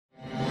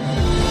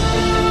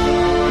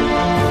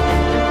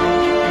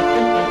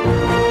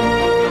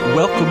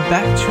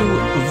back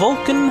to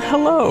Vulcan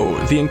Hello,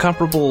 the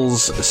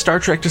Incomparables Star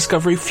Trek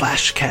Discovery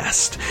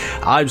Flashcast.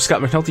 I'm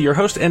Scott McNulty, your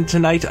host, and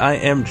tonight I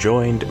am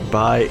joined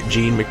by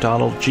Jean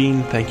McDonald.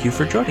 Jean, thank you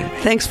for joining me.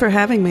 Thanks for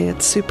having me.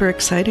 It's super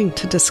exciting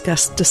to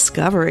discuss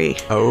Discovery.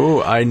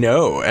 Oh, I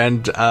know.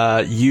 And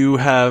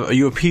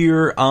you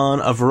appear on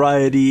a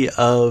variety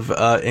of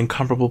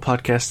incomparable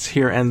podcasts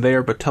here and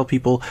there, but tell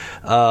people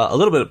a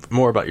little bit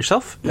more about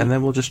yourself, and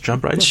then we'll just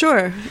jump right in.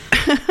 Sure.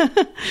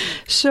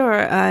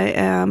 Sure. I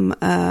am,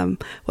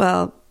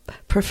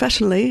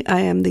 professionally,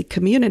 I am the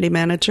community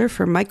manager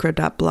for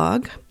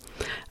Micro.blog.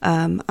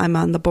 I'm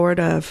on the board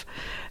of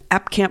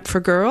App Camp for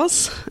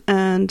Girls,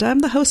 and I'm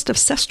the host of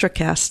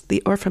SestraCast,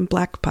 the Orphan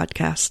Black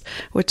podcast,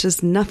 which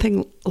is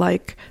nothing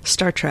like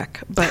Star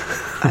Trek, but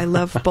I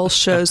love both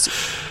shows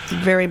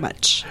very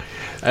much.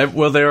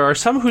 Well, there are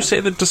some who say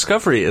that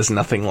Discovery is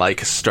nothing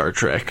like Star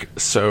Trek.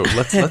 So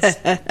let's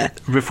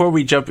before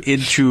we jump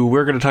into,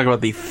 we're going to talk about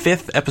the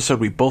 5th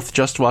episode. We both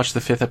just watched the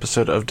 5th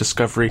episode of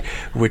Discovery,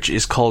 which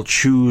is called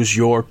Choose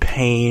Your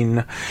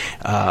Pain,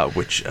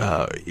 which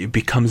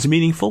becomes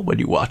meaningful when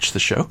you watch the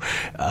show.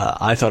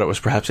 I thought it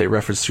was perhaps a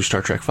reference to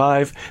Star Trek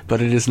V,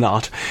 but it is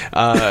not.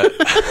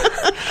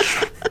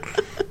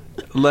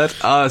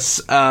 Let us,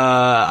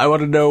 I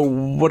want to know,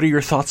 what are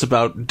your thoughts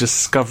about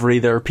Discovery?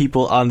 There are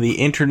people on the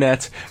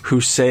internet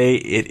who say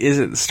it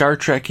isn't Star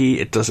Trek-y,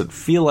 it doesn't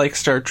feel like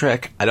Star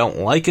Trek, I don't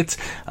like it.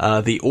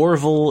 The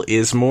Orville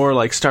is more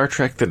like Star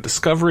Trek than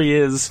Discovery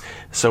is.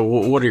 So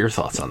what are your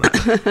thoughts on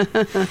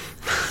that?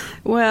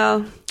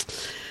 Well,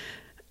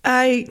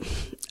 I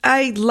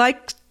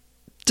like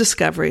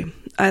Discovery.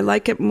 I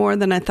like it more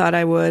than I thought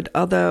I would,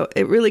 although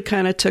it really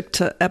kind of took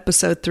to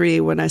episode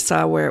 3 when I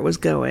saw where it was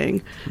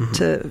going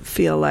to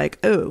feel like,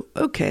 oh,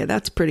 okay,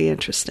 that's pretty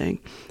interesting,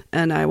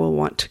 and I will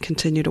want to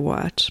continue to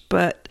watch.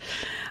 But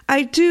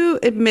I do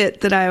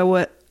admit that I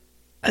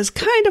was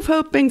kind of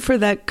hoping for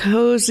that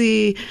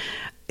cozy,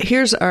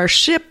 here's our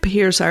ship,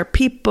 here's our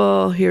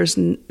people, here's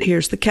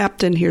the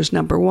captain, here's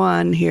number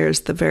one,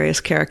 here's the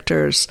various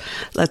characters,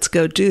 let's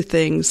go do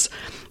things.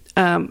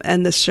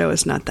 And this show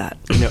is not that.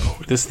 No,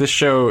 this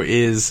show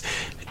is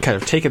kind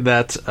of taken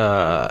that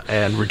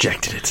and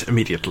rejected it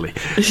immediately.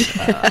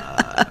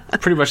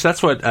 Pretty much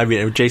that's what, I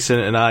mean, Jason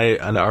and I,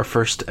 on our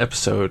first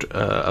episode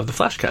of the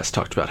Flashcast,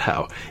 talked about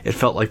how it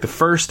felt like the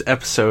first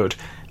episode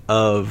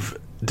of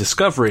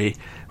Discovery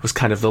was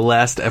kind of the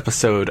last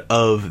episode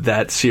of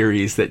that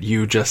series that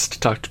you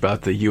just talked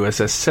about, the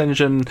USS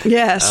Senjin.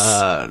 Yes.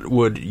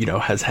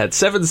 Has had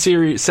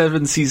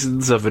 7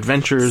 seasons of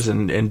adventures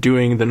and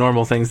doing the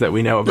normal things that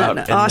we know about.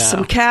 An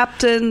awesome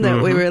captain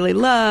that we really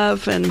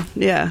love, and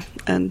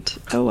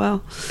oh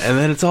well. And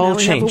then it's all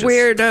changes. We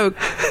have a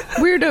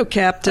weirdo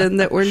captain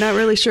that we're not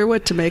really sure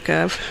what to make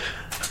of.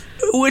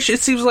 Which it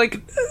seems like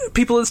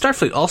people in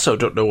Starfleet also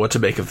don't know what to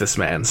make of this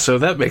man, so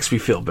that makes me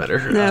feel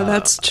better. No,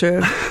 that's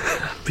true.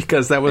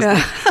 Because that was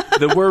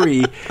the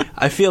worry.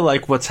 I feel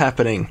like what's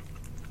happening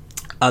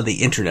on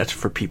the internet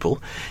for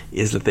people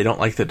is that they don't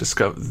like the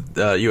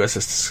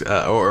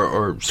USS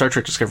or Star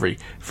Trek Discovery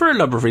for a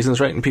number of reasons,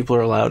 right? And people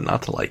are allowed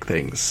not to like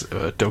things.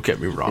 Don't get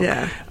me wrong.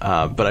 Yeah.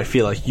 But I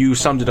feel like you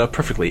summed it up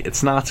perfectly.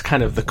 It's not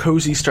kind of the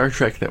cozy Star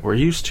Trek that we're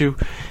used to.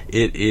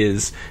 It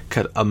is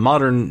kind of a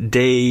modern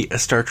day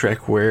Star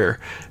Trek where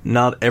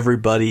not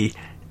everybody,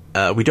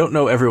 we don't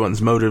know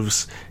everyone's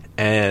motives,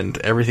 and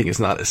everything is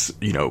not as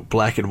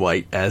black and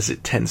white as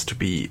it tends to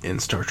be in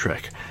Star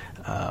Trek.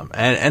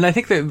 And I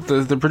think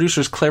that the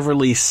producers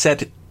cleverly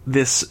set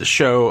this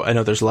show. I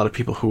know there's a lot of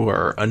people who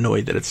are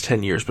annoyed that it's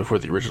 10 years before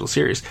the original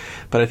series,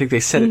 but I think they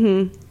set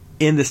it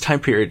in this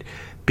time period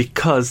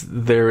because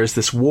there is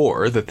this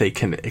war that they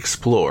can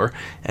explore.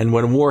 And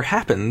when war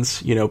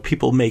happens,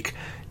 people make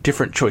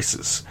different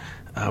choices.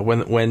 When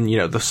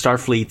the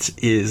Starfleet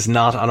is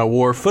not on a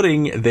war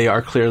footing, they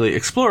are clearly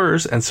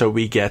explorers, and so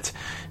we get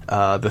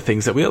the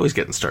things that we always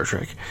get in Star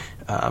Trek.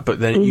 But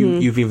then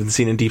you've even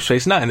seen in Deep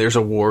Space Nine, there's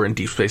a war in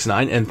Deep Space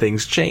Nine, and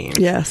things change.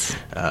 Yes.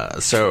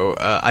 So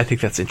I think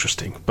that's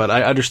interesting, but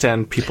I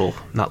understand people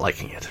not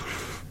liking it.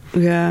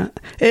 Yeah,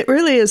 it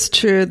really is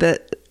true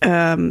that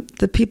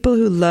the people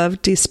who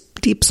love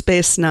Deep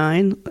Space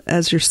Nine,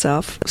 as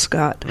yourself,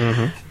 Scott,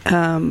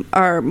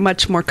 are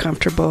much more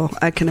comfortable,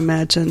 I can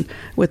imagine,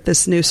 with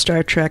this new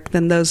Star Trek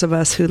than those of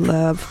us who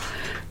love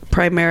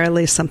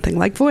primarily something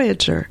like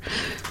Voyager.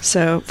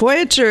 So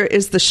Voyager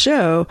is the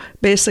show,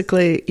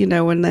 basically,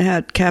 when they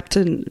had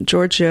Captain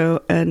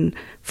Giorgio and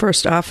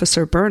First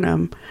Officer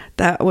Burnham,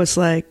 that was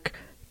like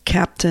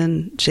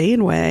Captain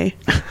Janeway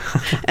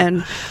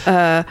and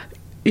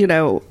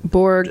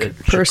Borg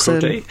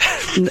person.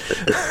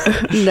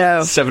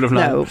 No. 7 of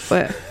 9. No,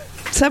 but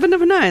 7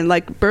 of 9.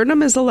 Like,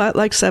 Burnham is a lot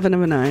like 7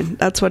 of 9.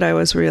 That's what I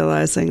was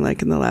realizing,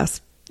 like, in the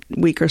last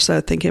week or so,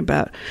 thinking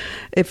about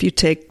if you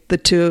take the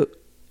two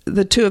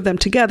of them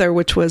together,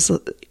 which was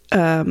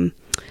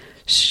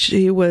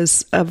she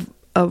was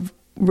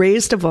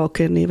raised a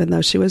Vulcan, even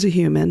though she was a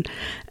human,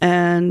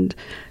 and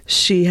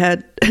she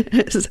had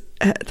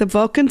the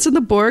Vulcans and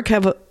the Borg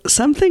have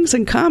some things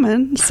in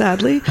common,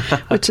 sadly,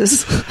 which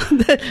is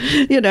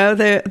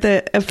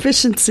the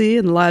efficiency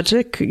and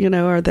logic,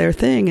 are their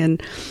thing.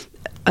 And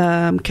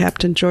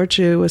Captain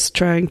Georgiou was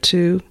trying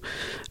to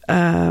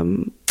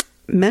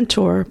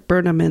mentor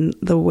Burnham in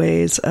the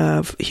ways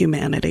of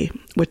humanity,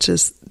 which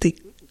is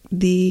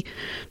the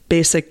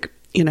basic,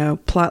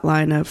 plot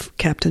line of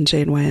Captain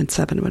Janeway and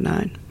 7 of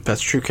 9.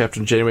 That's true.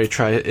 Captain Janeway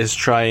is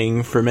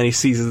trying for many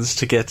seasons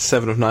to get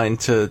 7 of 9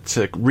 to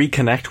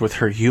reconnect with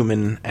her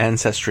human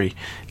ancestry,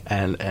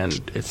 and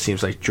it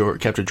seems like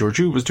Captain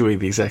Georgiou was doing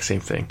the exact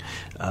same thing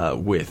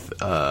with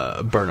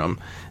Burnham.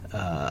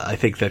 I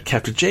think that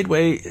Captain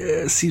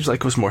Janeway seems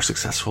like was more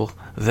successful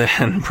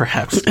than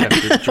perhaps Captain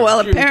Georgiou. Well,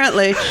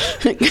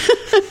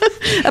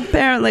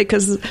 apparently,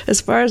 because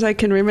as far as I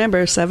can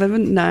remember, 7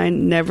 and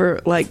 9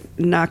 never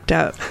knocked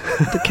out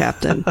the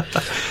captain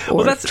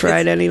or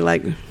tried any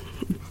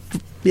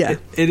Yeah.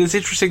 It is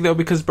interesting, though,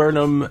 because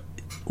Burnham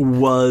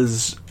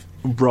was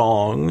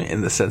wrong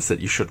in the sense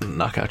that you shouldn't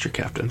knock out your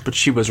captain, but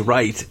she was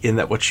right in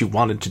that what she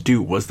wanted to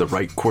do was the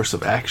right course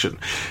of action.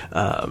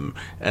 And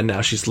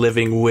now she's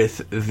living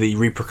with the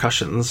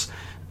repercussions.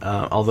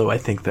 Although I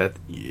think that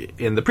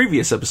in the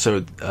previous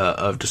episode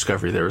of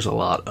Discovery, there was a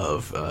lot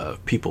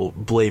of people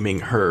blaming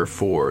her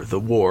for the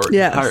war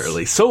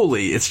entirely.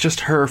 Solely, it's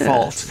just her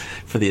fault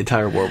for the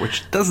entire war,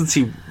 which doesn't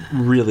seem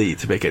really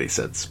to make any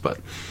sense,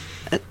 But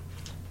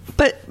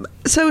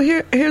so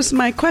here's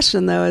my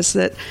question, though, is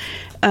that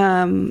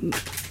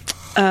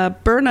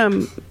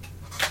Burnham,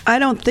 I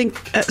don't think...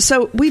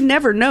 so we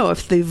never know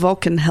if the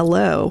Vulcan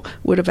hello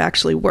would have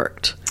actually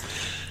worked.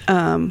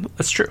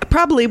 That's true.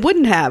 Probably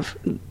wouldn't have,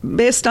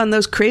 based on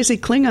those crazy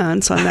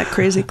Klingons on that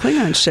crazy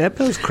Klingon ship.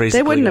 Those crazy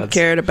They wouldn't Klingons. have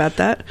cared about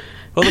that.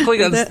 Well, the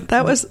Klingons...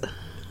 that was...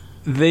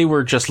 They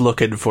were just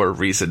looking for a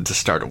reason to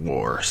start a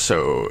war,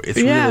 so it's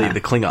really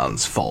the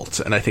Klingons' fault.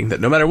 And I think that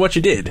no matter what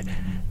you did, it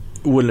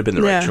wouldn't have been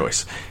the right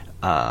choice.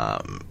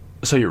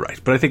 So you're right.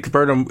 But I think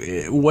Burnham,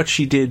 what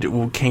she did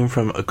came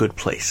from a good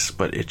place,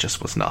 but it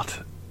just was not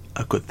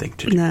a good thing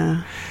to do.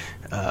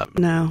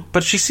 No.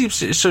 But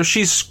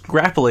she's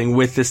grappling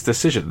with this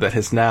decision that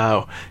has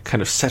now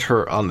kind of set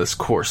her on this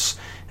course.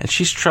 And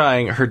she's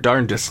trying her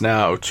darndest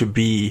now to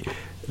be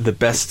the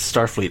best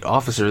Starfleet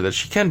officer that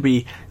she can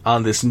be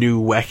on this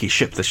new wacky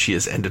ship that she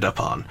has ended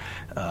up on.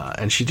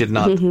 And she did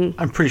not,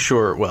 I'm pretty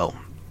sure,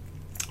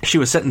 she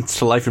was sentenced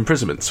to life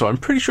imprisonment, so I'm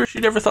pretty sure she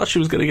never thought she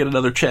was going to get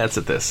another chance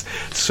at this.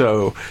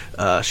 So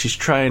she's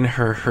trying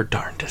her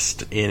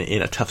darndest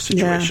in a tough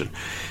situation.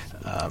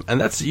 And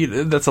that's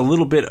a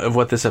little bit of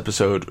what this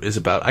episode is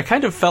about. I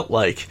kind of felt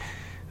like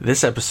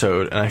this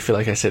episode, and I feel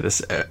like I say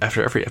this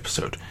after every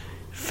episode,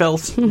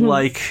 felt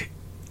like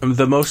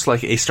the most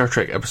like a Star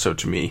Trek episode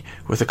to me,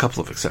 with a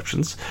couple of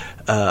exceptions.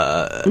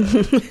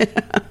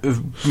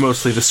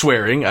 Mostly the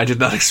swearing. I did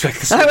not expect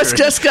the swearing. I was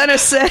just going to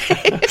say...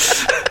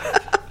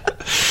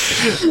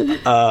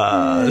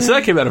 so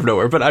that came out of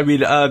nowhere, but I mean,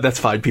 that's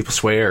fine. People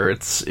swear.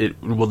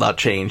 It will not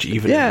change.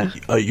 Even in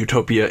a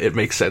utopia, it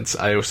makes sense.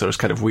 I also thought it was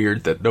kind of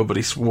weird that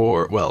nobody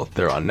swore. Well,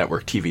 they're on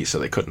network TV, so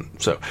they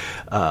couldn't. So,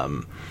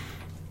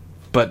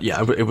 but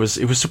yeah, it was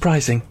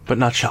surprising, but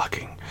not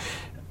shocking.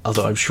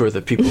 Although I'm sure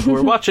that people who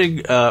are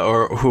watching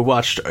or who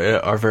watched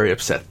are very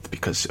upset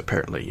because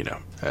apparently,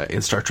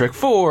 in Star Trek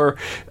 4,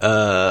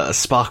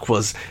 Spock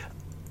was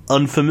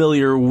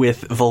unfamiliar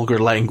with vulgar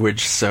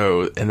language,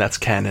 and that's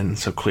canon,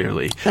 so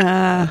clearly.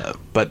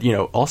 But,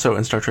 also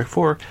in Star Trek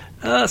 4,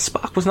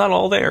 Spock was not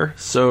all there,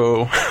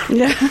 so...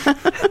 Yeah. You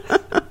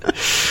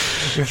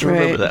have to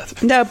remember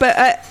that. No,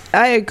 but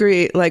I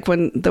agree, like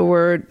when the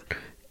word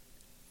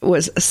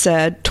was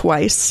said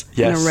twice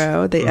in a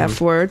row, the F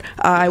word,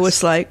 I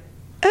was like,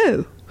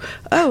 oh,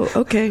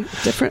 okay,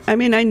 different. I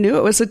mean, I knew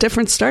it was a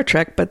different Star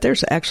Trek, but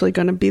there's actually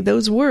going to be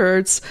those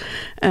words,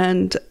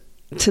 and...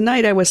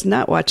 Tonight I was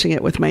not watching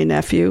it with my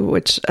nephew,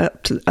 which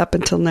up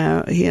until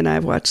now, he and I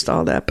have watched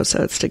all the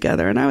episodes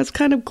together, and I was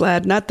kind of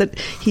glad, not that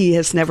he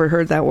has never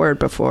heard that word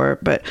before,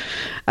 but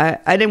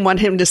I didn't want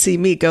him to see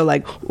me go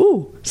like,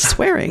 ooh,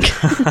 swearing.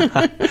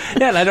 Yeah,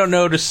 and I don't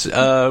notice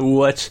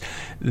what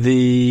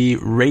the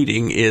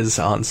rating is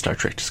on Star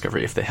Trek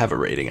Discovery, if they have a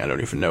rating. I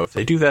don't even know if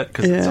they do that,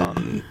 because it's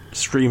on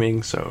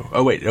streaming, so...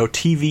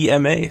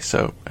 TVMA,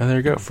 so there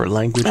you go, for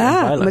language and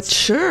violence.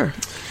 Mature.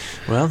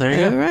 Well, there you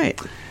go. All right.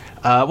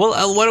 Why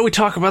don't we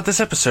talk about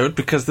this episode,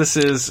 because this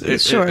is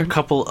a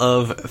couple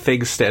of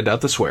things stand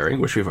out. The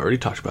swearing, which we've already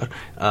talked about.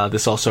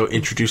 This also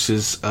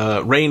introduces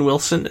Rainn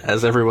Wilson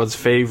as everyone's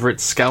favorite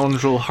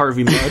scoundrel,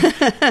 Harvey Mudd.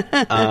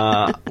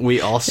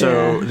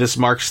 This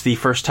marks the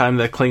first time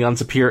that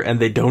Klingons appear, and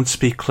they don't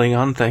speak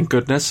Klingon, thank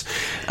goodness.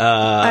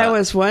 I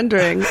was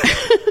wondering.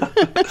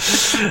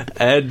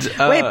 And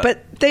wait,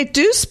 but they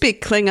do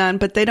speak Klingon,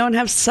 but they don't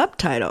have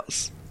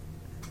subtitles.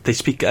 They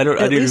speak. At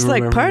least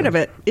like part of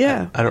it.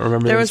 Yeah, I don't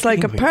remember. There was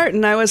like a part,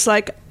 and I was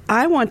like,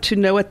 I want to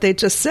know what they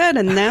just said,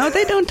 and now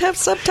they don't have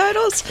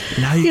subtitles.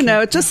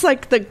 Now just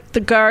like the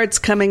guards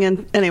coming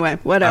in. Anyway,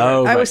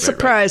 whatever. I was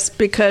surprised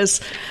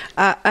because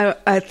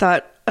I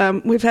thought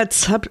we've had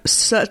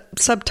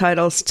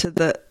subtitles to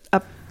the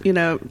to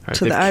the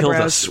killed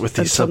eyebrows us with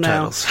these until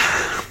subtitles.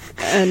 now.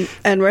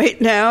 And right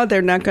now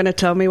they're not going to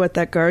tell me what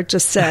that guard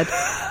just said.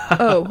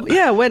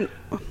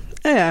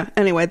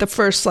 Anyway, the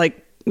first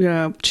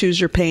choose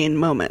your pain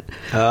moment.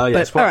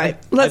 Yes. But all right,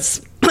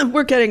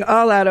 we're getting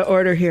all out of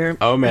order here.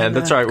 Oh man,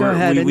 that's all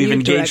right. We've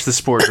engaged the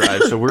Spore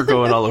Drive, so we're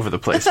going all over the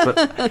place. But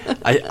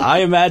I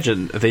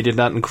imagine they did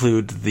not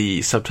include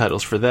the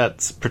subtitles for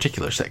that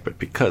particular segment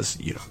because,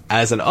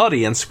 as an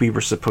audience, we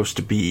were supposed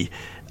to be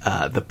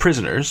the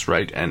prisoners,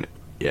 right? And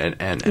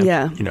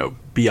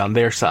be on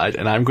their side.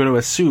 And I'm going to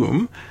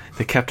assume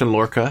that Captain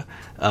Lorca,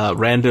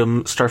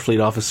 random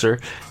Starfleet officer,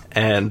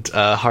 and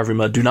Harvey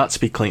Mudd do not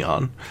speak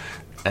Klingon,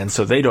 and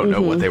so they don't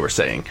know what they were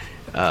saying.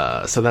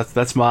 So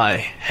that's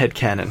my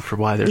headcanon for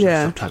why there's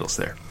no subtitles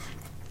there.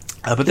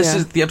 But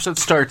the episode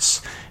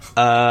starts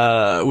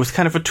with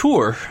kind of a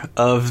tour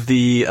of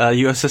the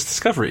USS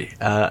Discovery,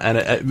 and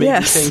it made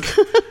me think.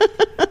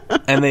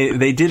 And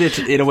they did it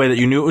in a way that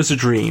you knew it was a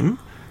dream.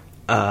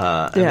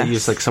 And they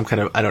used some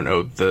kind of, I don't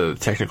know the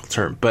technical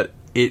term, but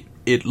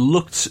it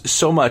looked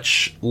so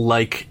much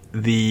like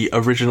the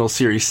original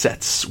series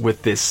sets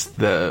with the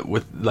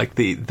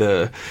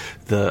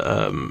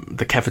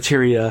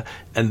cafeteria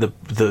and the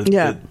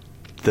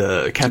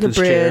captain's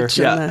chair.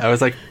 I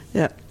was like,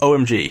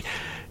 OMG.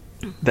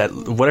 That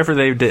whatever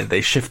they did,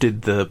 they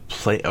shifted the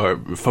play or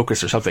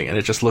focus or something, and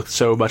it just looked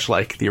so much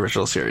like the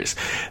original series.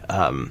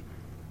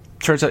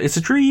 Turns out it's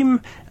a dream.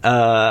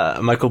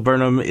 Michael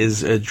Burnham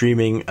is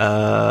dreaming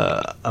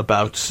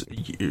about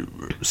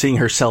seeing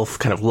herself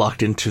kind of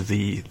locked into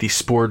the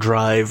Spore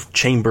Drive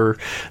chamber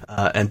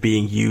and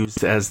being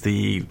used as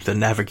the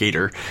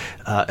navigator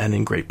and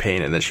in great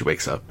pain. And then she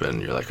wakes up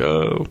and you're like,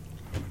 oh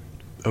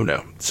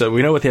no. So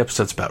we know what the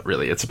episode's about,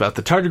 really. It's about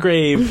the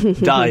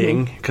tardigrade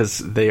dying because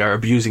they are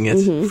abusing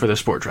it for their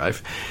Spore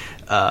Drive.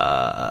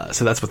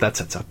 So that's what that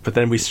sets up. But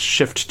then we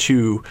shift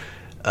to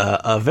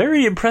a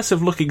very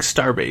impressive-looking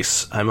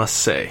starbase, I must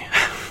say,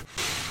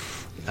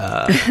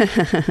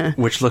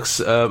 which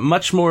looks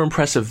much more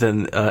impressive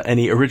than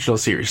any original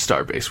series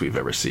starbase we've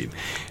ever seen.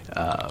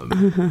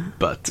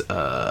 But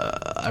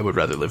I would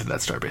rather live in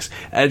that starbase.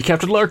 And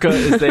Captain Lorca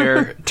is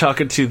there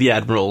talking to the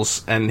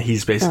admirals, and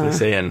he's basically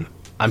saying,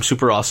 I'm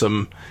super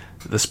awesome.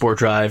 The Spore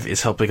Drive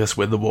is helping us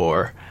win the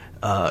war.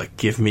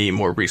 Give me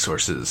more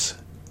resources,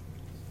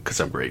 because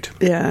I'm great.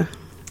 Yeah.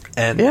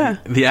 And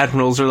the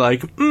admirals are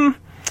like,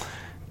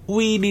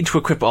 we need to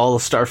equip all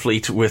of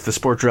Starfleet with the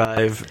Spore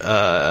Drive,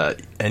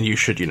 and you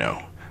should,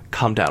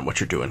 calm down what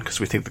you're doing, because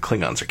we think the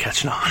Klingons are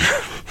catching on.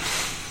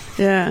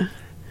 Yeah.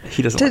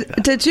 He doesn't like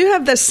that. Did you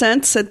have the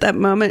sense at that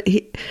moment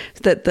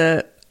that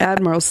the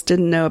admirals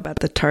didn't know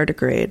about the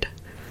tardigrade?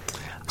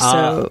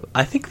 So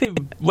I think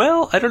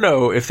I don't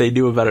know if they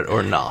knew about it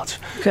or not.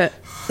 Okay.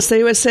 So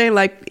he was saying,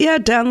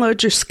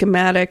 download your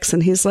schematics,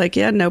 and he's like,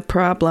 yeah, no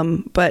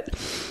problem, but...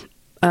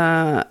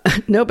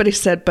 nobody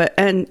said,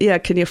 can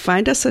you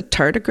find us a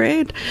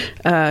tardigrade?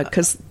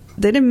 Because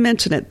they didn't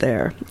mention it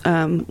there.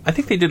 I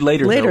think they did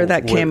later. Later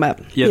that came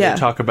up. Yeah, they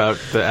talk about,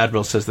 the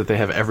Admiral says that they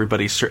have every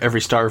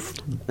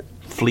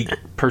Starfleet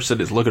person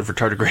is looking for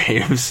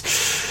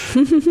tardigrades.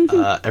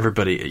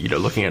 Everybody,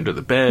 looking under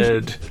the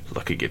bed,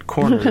 looking at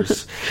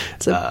corners.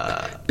 It's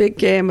a big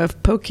game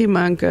of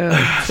Pokemon Go.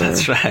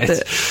 That's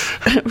right.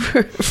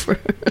 For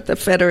the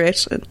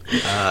Federation.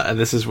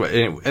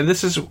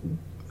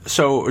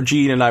 So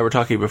Gene and I were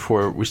talking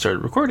before we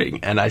started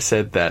recording, and I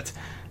said that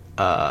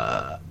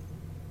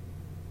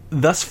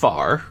thus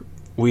far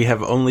we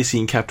have only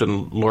seen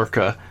Captain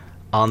Lorca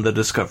on the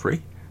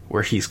Discovery,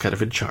 where he's kind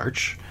of in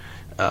charge,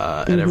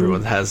 and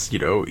everyone has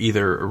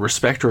either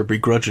respect or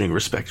begrudging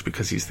respect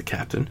because he's the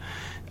captain.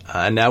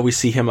 And now we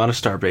see him on a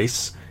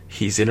starbase.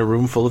 He's in a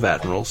room full of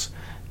admirals,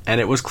 and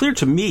it was clear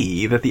to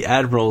me that the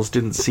admirals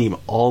didn't seem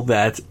all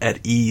that at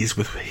ease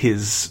with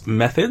his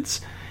methods.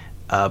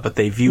 But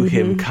they view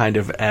him kind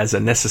of as a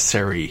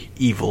necessary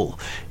evil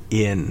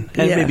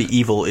maybe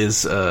evil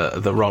is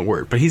the wrong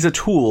word, but he's a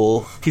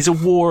tool, he's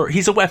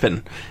a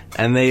weapon,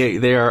 and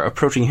they are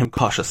approaching him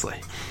cautiously.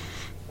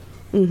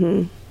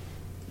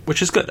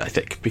 Which is good, I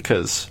think,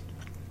 because,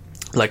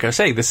 like I was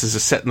saying, this is a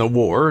set in the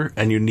war,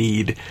 and you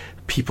need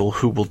people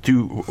who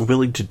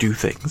willing to do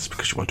things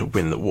because you want to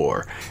win the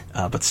war.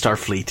 But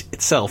Starfleet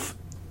itself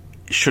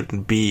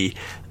shouldn't be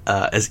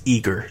as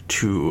eager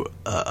to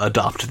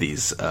adopt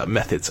these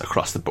methods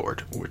across the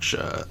board, which,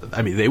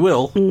 they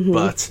will,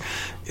 but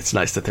it's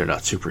nice that they're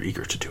not super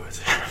eager to do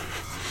it.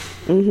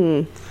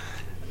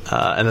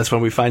 And that's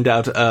when we find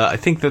out, I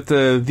think that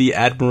the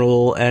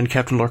Admiral and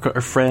Captain Lorca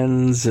are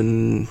friends,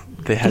 and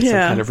they had some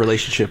kind of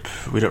relationship.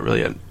 We don't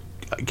really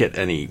get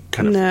any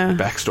kind of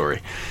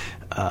backstory.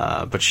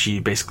 But she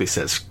basically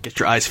says, get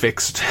your eyes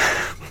fixed.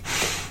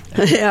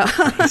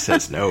 He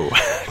says no.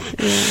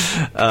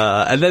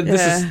 And then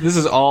this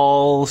is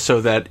all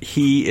so that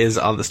he is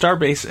on the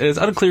starbase. It's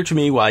unclear to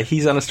me why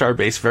he's on a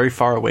starbase very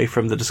far away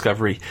from the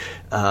Discovery,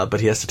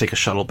 but he has to take a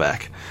shuttle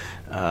back.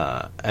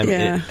 And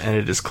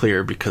it is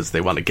clear because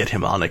they want to get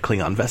him on a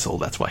Klingon vessel.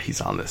 That's why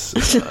he's on this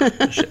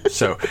ship.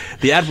 So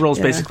the admirals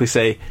basically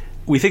say,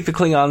 we think the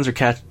Klingons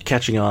are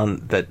catching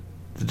on that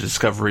the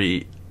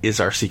Discovery is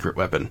our secret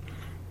weapon.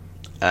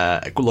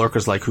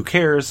 Lorca's like, who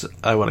cares?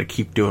 I want to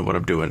keep doing what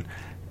I'm doing.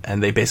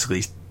 And they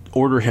basically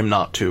order him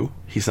not to.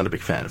 He's not a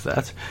big fan of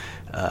that.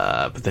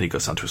 But then he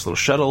goes onto his little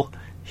shuttle.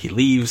 He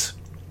leaves.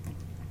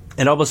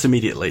 And almost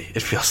immediately,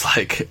 it feels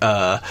like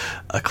a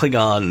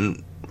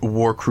Klingon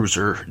war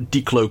cruiser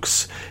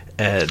decloaks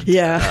and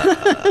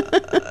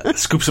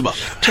scoops him up.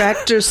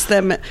 Tractors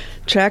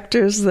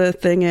the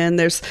thing in.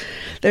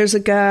 There's a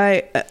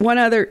guy, one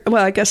other,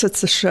 well, I guess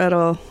it's the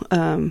shuttle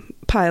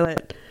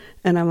pilot,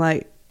 and I'm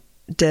like,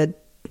 dead.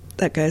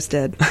 That guy's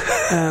dead.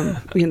 And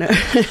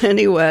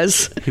he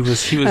was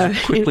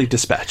quickly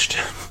dispatched.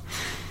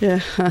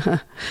 Yeah,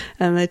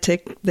 and they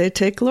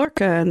take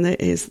Lorca, and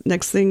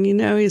next thing you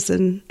know, he's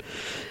in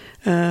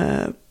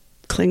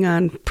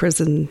Klingon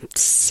prison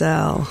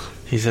cell.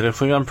 He's in a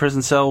Klingon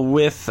prison cell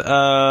with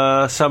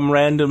some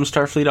random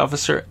Starfleet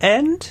officer,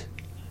 and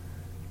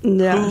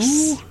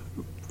yes,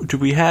 who do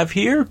we have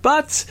here?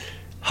 But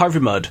Harvey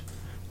Mudd,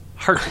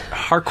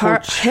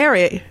 Harcourt,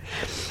 Harry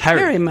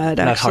Mudd,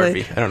 not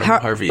actually. Harvey. I don't know who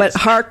Harvey but is.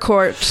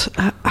 Harcourt.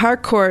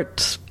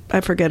 I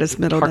forget his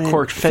middle name.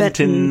 Harcourt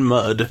Fenton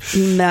Mudd.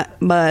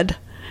 Mudd.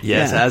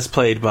 Yes, as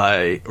played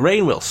by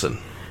Rainn Wilson.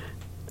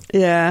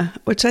 Yeah,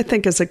 which I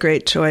think is a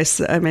great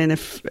choice. I mean,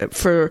 if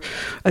for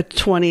a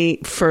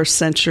 21st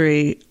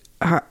century,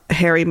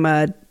 Harry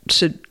Mudd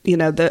should,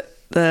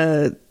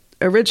 the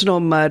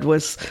original Mudd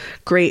was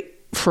great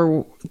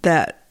for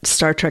that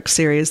Star Trek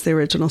series, the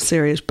original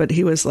series, but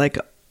he was like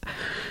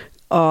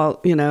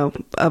all,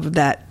 of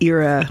that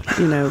era,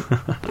 kind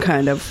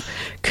of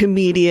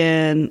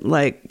comedian,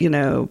 like,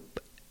 devil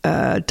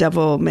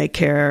may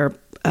care,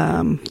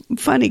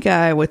 funny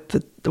guy with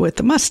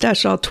the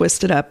mustache all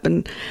twisted up,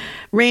 and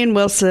Rainn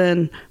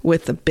Wilson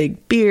with the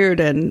big beard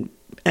and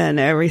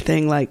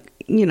everything, like,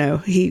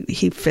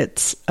 he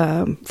fits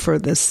for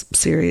this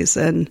series.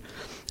 And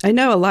I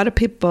know a lot of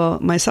people,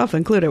 myself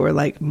included, were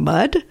like,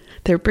 Mudd?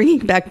 They're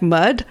bringing back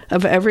Mudd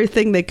of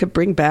everything they could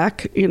bring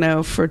back,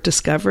 for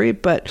Discovery,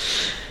 but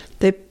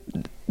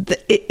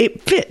it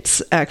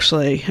fits,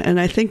 actually. And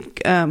I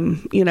think,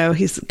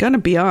 he's going to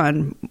be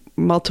on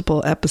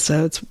multiple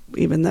episodes,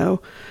 even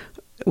though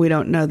we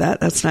don't know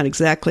that. That's not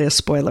exactly a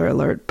spoiler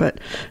alert, but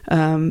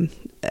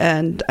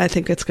and I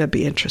think it's going to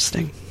be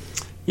interesting.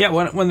 Yeah,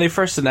 when they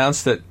first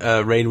announced that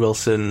Rainn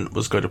Wilson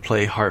was going to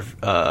play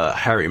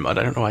Harry Mudd,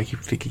 I don't know why I keep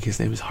thinking his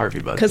name is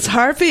Harvey Mudd. Because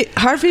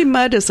Harvey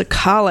Mudd is a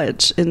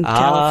college in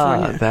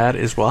California. That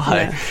is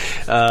why.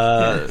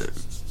 Yeah.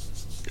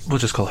 We'll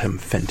just call him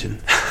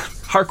Fenton.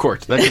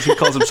 Harcourt. That means he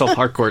calls himself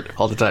Harcourt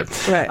all the time.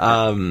 Right.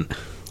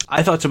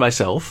 I thought to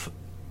myself,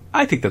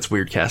 I think that's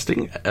weird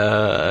casting,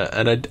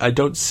 and I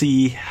don't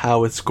see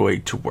how it's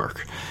going to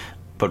work.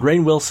 But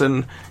Rainn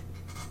Wilson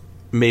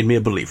made me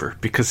a believer,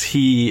 because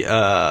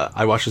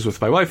I watched this with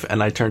my wife,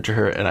 and I turned to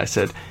her and I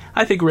said,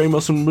 I think Rainn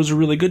Wilson was a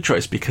really good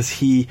choice, because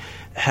he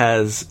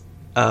has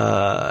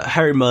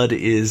Harry Mudd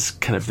is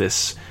kind of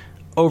this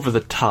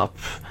over-the-top,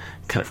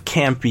 kind of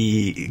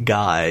campy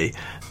guy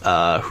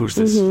who's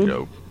this,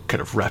 kind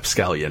of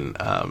rapscallion,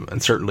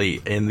 and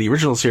certainly in the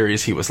original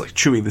series he was like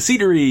chewing the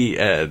scenery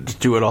and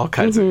doing all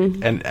kinds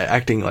of, and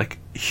acting like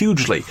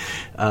hugely,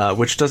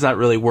 which does not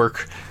really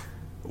work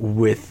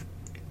with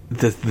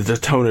the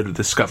tone of the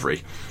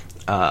Discovery.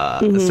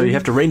 So you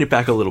have to rein it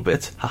back a little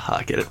bit.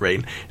 Haha, get it,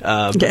 Rain.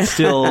 But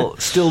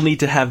still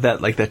need to have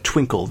that, like, that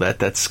twinkle,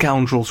 that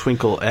scoundrel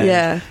twinkle,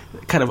 and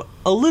kind of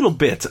a little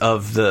bit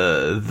of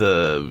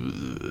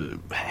the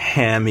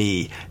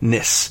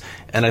hamminess.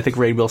 And I think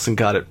Rainn Wilson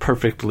got it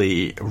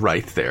perfectly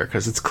right there,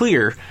 because it's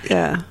clear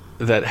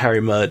that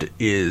Harry Mudd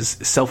is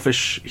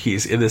selfish.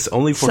 He's in this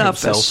only for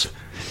himself.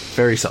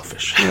 Very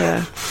selfish.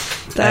 Yeah,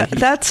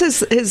 that's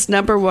his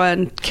number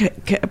one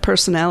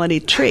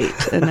personality trait,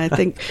 and I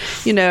think,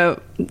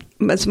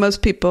 as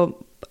most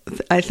people,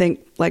 I think,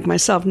 like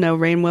myself, know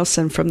Rainn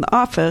Wilson from The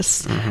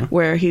Office,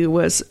 where he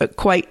was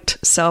quite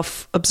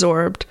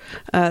self-absorbed.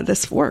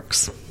 This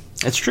works.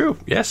 It's true,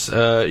 yes.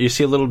 You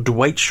see a little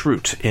Dwight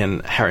Schrute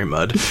in Harry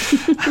Mudd.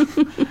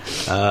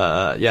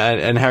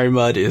 And Harry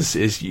Mudd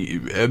is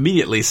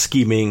immediately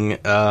scheming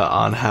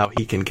on how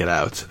he can get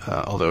out,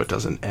 although it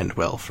doesn't end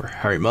well for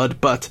Harry Mudd,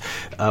 but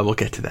we'll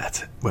get to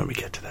that when we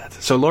get to that.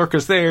 So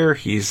Lorca's there,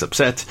 he's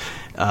upset,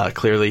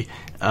 clearly,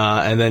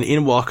 and then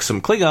in walk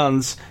some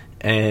Klingons,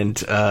 and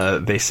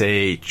they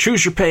say,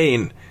 choose your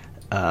pain,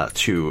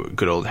 to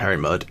good old Harry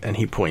Mudd, and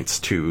he points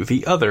to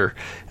the other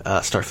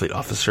Starfleet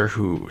officer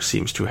who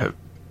seems to have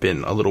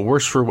been a little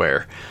worse for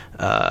wear,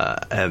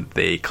 and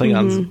the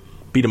Klingons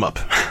beat him up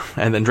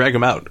and then drag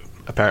him out,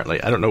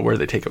 apparently. I don't know where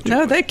they take him to.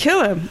 No, they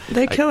kill him.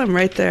 They kill him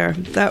right there.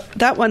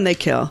 That one they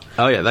kill.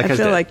 Oh, yeah, that guy's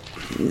dead. I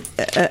feel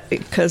like,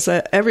 because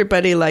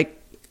everybody,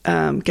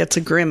 gets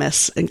a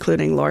grimace,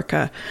 including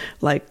Lorca.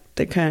 Like,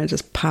 they kind of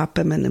just pop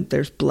him and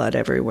there's blood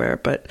everywhere.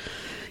 But,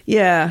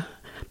 yeah.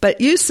 But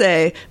you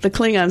say, the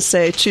Klingons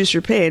say, choose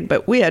your pain,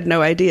 but we had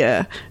no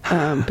idea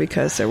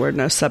because there were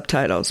no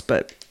subtitles.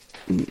 But,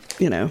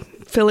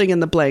 filling in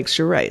the blanks.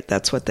 You're right.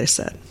 That's what they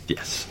said.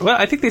 Yes. Well,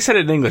 I think they said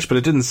it in English, but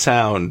it didn't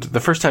sound... The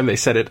first time they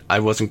said it,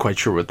 I wasn't quite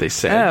sure what they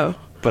said. Oh.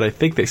 But I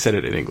think they said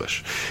it in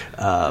English.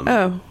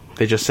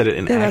 They just said it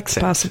in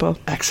accent. That's possible.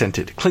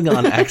 Accented.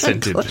 Klingon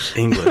accented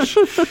English.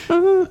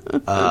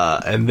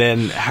 And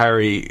then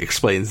Harry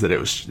explains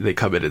that they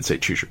come in and say,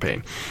 choose your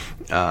pain.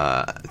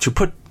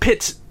 To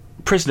pit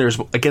prisoners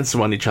against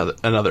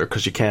another,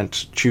 because you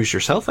can't choose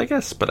yourself, I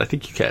guess. But I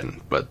think you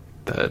can. But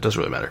it doesn't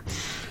really matter.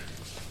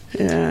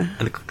 Yeah.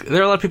 And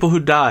there are a lot of people who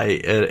die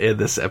in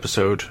this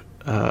episode.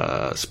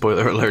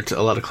 Spoiler alert,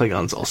 a lot of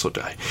Klingons also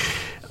die.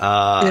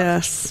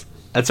 Yes.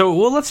 And so,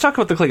 let's talk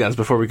about the Klingons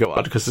before we go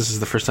on, because this is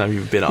the first time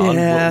you've been on.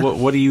 Yeah.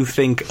 What do you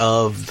think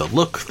of the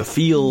look, the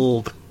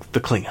feel, the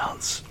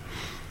Klingons?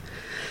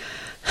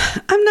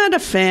 I'm not a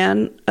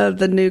fan of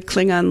the new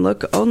Klingon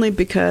look, only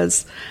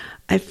because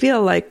I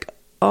feel like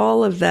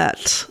all of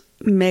that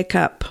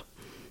makeup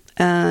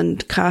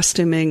and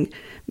costuming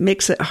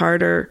makes it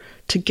harder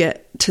to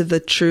get to the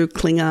true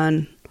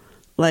Klingon,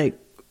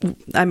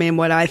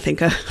 what I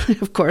think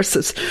of course,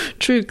 is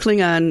true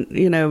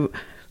Klingon,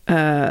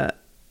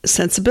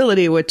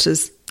 sensibility, which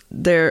is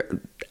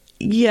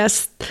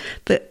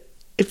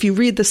if you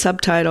read the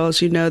subtitles,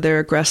 they're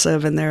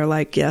aggressive and they're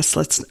like, yes,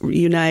 let's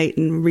unite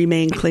and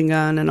remain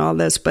Klingon and all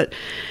this. But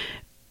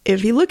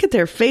if you look at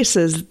their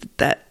faces,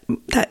 that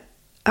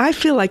I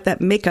feel like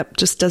that makeup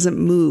just doesn't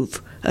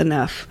move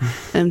enough.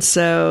 And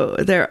so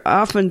they're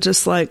often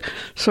just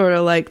sort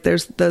of like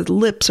there's the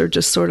lips are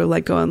just sort of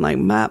like going like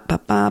ma ba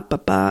ba ba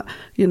ba,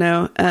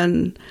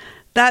 and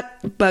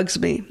that bugs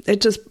me. It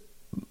just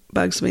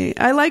bugs me.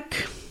 But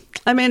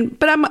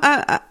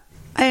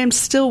I am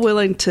still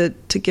willing to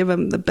give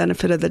them the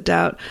benefit of the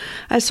doubt.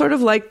 I sort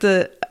of like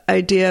the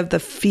idea of the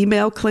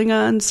female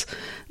Klingons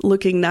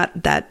looking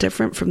not that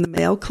different from the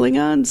male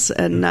Klingons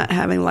and not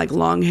having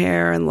long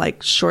hair and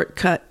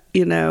shortcut,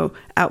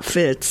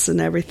 outfits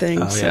and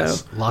everything. Oh,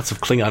 yes. Lots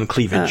of Klingon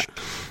cleavage.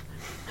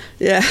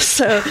 There's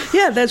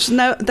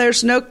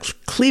no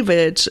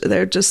cleavage.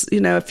 They're just,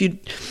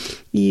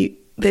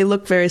 they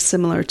look very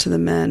similar to the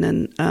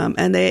men,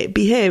 and they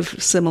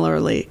behave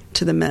similarly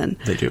to the men.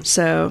 They do.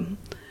 So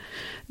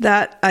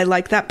that I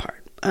like that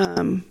part.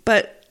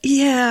 But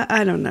yeah,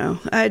 I don't know.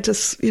 I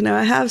just,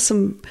 I have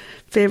some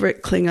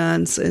favorite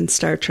Klingons in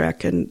Star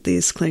Trek, and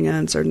these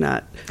Klingons are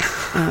not.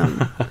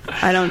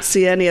 I don't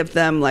see any of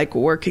them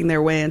working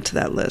their way into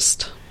that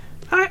list.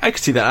 I can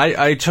see that.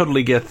 I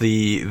totally get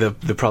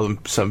the problem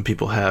some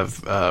people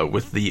have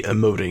with the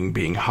emoting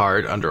being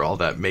hard under all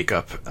that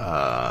makeup.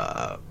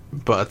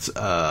 But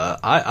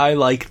I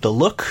like the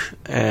look,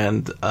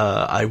 and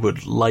I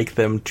would like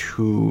them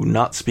to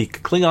not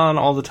speak Klingon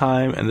all the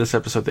time. And this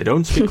episode, they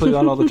don't speak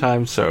Klingon all the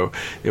time, so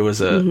it was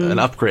an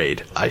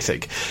upgrade, I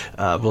think.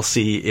 We'll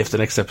see if the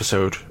next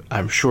episode,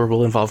 I'm sure,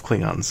 will involve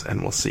Klingons,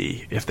 and we'll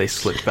see if they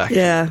slip back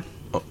to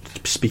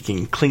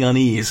speaking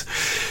Klingonese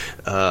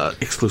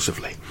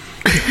exclusively.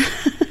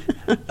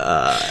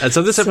 And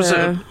so this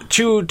episode,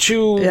 two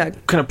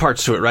kind of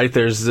parts to it, right?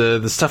 There's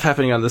the stuff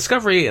happening on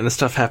Discovery and the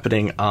stuff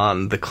happening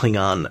on the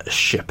Klingon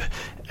ship.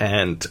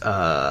 And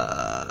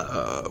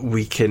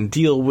we can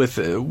deal with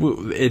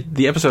it.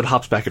 The episode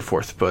hops back and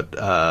forth, but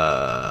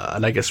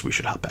and I guess we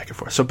should hop back and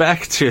forth. So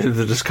back to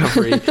the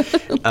Discovery,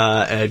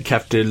 and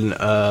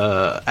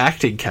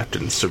acting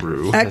Captain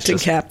Saru.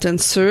 Captain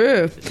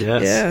Saru.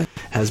 Yes,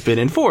 has been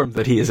informed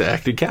that he is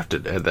acting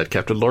captain, and that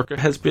Captain Lorca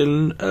has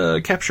been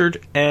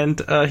captured,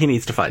 and he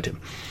needs to find him.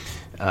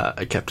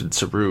 Acting Captain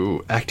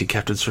Saru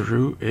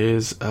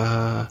is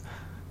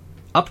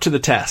up to the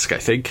task, I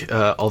think,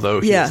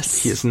 although he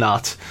is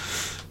not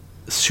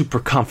super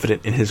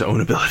confident in his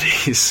own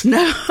abilities.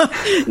 No,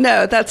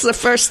 that's the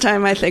first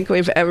time I think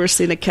we've ever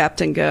seen a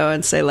captain go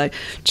and say,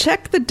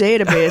 check the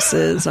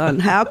databases on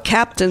how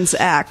captains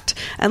act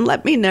and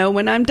let me know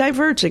when I'm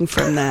diverging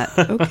from that.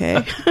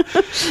 Okay.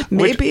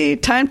 Maybe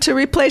time to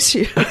replace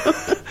you.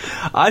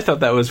 I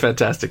thought that was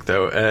fantastic,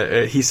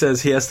 though. He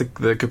says he has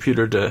the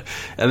computer to,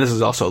 and this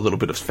is also a little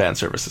bit of fan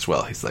service as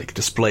well. He's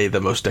display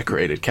the most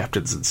decorated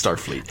captains in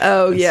Starfleet.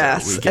 Oh, and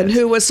yes. And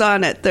who was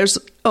on it? There's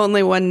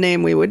only one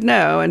name we would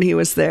know, and he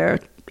was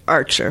there,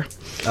 Archer.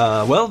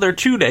 Well, there are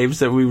two names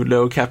that we would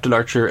know, Captain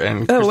Archer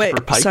and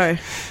Christopher Pike. Sorry.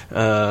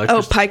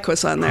 Pike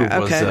was on there.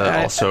 Who okay.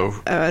 Was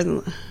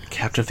also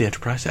Captain of the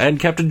Enterprise. And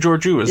Captain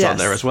Georgiou is on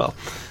there as well.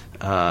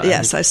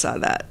 Yes, I saw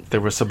that.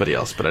 There was somebody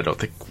else, but I don't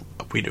think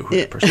we knew who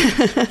the person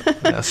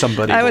was.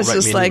 Somebody will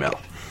write me an email.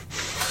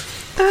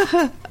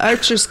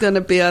 Archer's going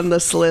to be on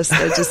this list.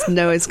 I just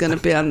know he's going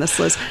to be on this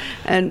list.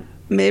 And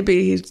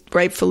maybe he's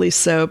rightfully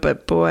so,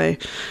 but boy,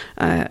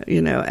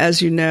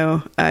 as you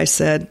know, I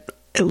said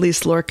at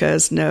least Lorca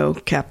is no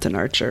Captain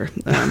Archer.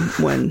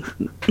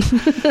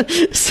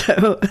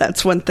 So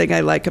that's one thing I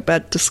like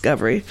about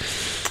Discovery.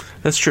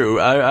 That's true.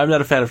 I'm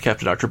not a fan of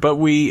Captain Archer, but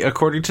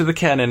according to the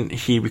canon,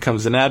 he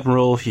becomes an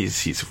admiral.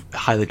 He's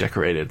highly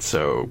decorated,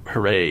 so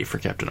hooray for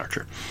Captain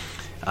Archer.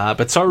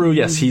 But Saru,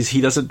 yes,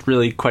 he doesn't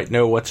really quite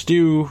know what to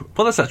do.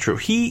 Well, that's not true.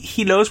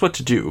 He knows what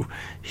to do.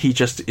 He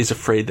just is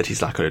afraid that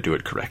he's not going to do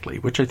it correctly,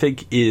 which I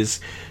think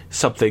is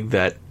something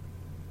that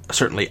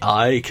certainly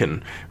I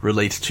can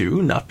relate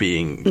to, not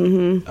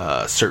being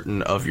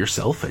certain of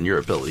yourself and your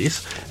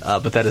abilities.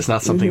 But that is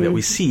not something that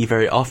we see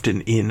very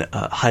often in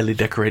highly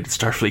decorated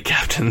Starfleet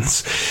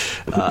captains.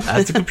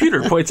 As the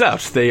computer points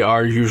out, they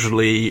are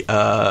usually,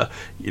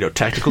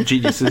 tactical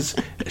geniuses,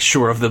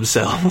 sure of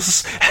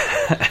themselves,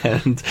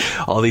 and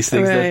all these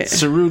things that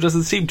Saru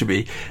doesn't seem to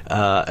be.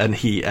 And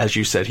he, as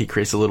you said, he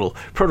creates a little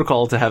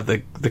protocol to have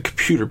the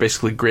computer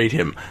basically grade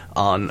him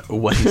on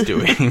what he's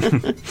doing.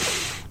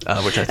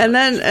 Which I and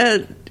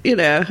then,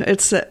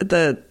 it's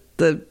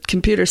the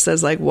computer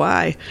says, like,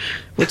 why?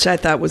 Which I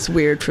thought was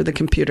weird for the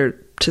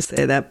computer to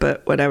say that,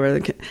 but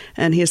whatever.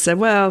 And he said,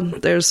 well,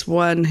 there's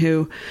one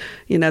who,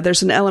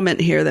 there's an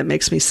element here that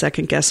makes me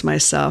second guess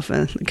myself.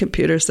 And the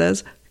computer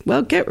says,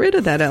 well, get rid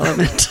of that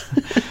element.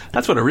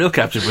 That's what a real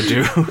captain would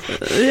do.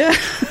 Yeah.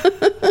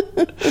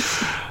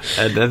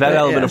 And that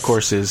element, of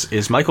course,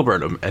 is Michael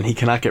Burnham, and he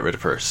cannot get rid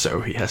of her, so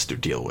he has to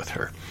deal with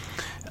her.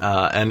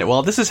 And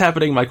while this is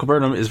happening, Michael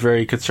Burnham is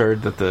very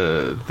concerned that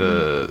the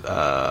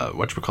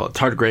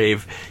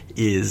tardigrade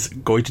is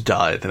going to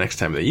die the next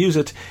time they use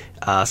it.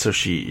 So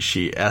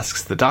she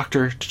asks the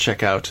doctor to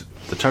check out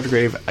the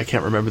tardigrade. I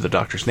can't remember the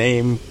doctor's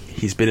name.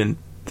 He's been in.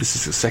 This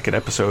is the second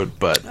episode,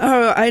 but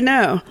I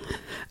know.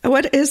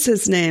 What is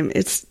his name?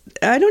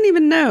 I don't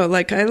even know.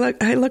 Like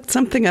I looked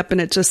something up and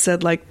it just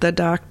said like the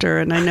doctor,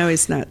 and I know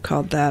he's not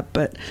called that,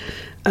 but.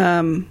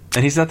 And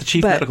he's not the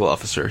chief medical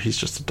officer. He's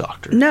just a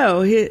doctor.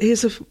 No,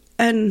 he's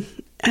and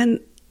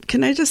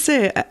can I just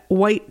say,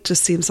 white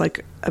just seems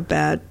like a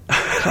bad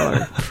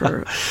color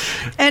for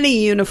any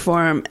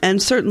uniform,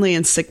 and certainly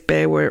in sick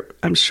bay where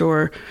I'm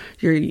sure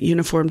your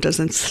uniform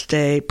doesn't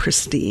stay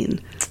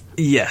pristine.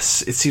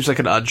 Yes, it seems like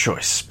an odd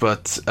choice,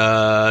 but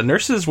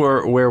nurses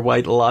wear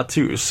white a lot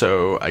too,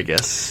 so I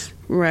guess...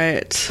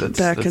 Right,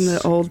 back in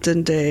the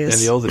olden days. In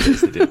the olden days,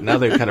 they did. Now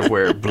they kind of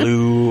wear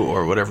blue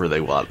or whatever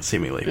they want,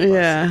 seemingly.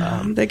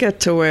 Yeah, they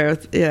get to wear...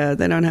 Yeah,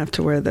 they don't have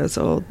to wear those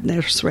old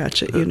Nurse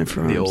Ratched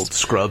uniforms. The old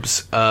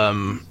scrubs.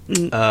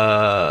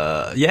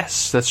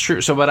 Yes, that's true.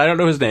 So, but I don't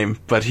know his name,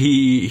 but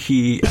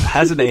he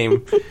has a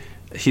name...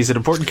 He's an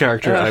important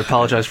character, and I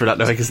apologize for not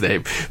knowing his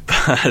name,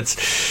 but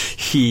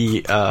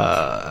he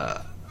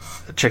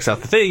checks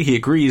out the thing. He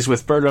agrees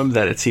with Burnham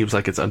that it seems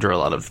like it's under a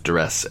lot of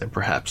duress, and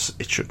perhaps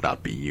it should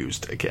not be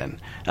used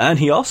again. And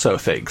he also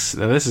thinks,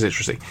 now this is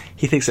interesting,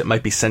 he thinks it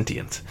might be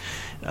sentient,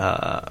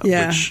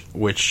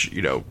 which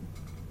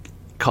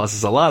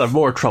causes a lot of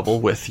more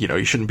trouble with,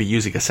 you shouldn't be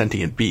using a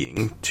sentient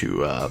being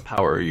to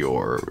power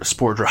your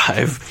spore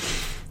drive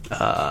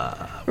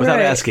without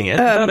asking it,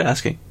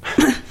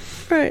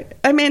 Right.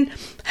 I mean,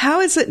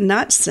 how is it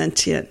not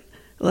sentient?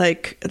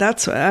 Like,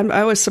 that's what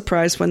I was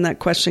surprised when that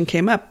question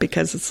came up,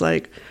 because it's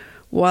like,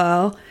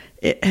 well,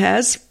 it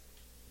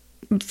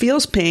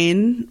feels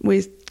pain.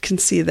 We can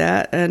see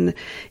that. And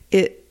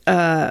it,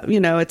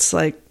 it's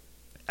like,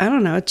 I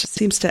don't know. It just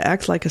seems to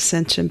act like a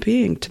sentient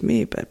being to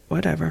me, but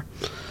whatever.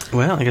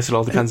 Well, I guess it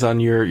all depends on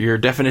your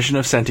definition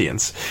of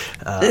sentience.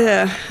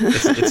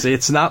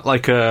 It's not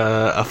like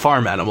a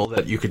farm animal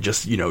that you could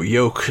just,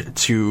 yoke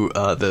to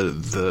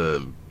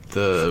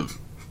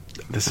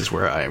this is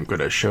where I am going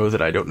to show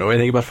that I don't know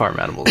anything about farm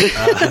animals.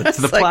 It's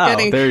the plow.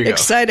 Like there you go.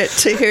 Excited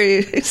to hear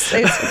you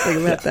say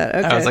something about that.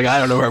 Okay. I was like, I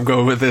don't know where I'm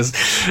going with this.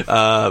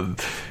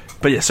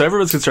 But yeah, so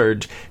everyone's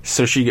concerned.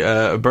 So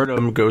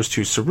Burnham goes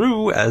to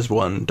Saru, as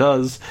one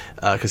does,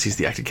 because he's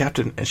the acting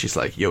captain, and she's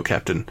like, yo,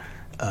 Captain,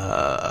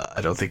 I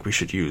don't think we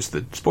should use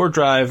the spore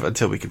drive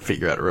until we can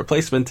figure out a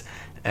replacement.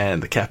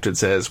 And the captain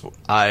says,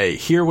 I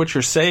hear what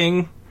you're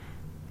saying,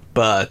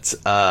 but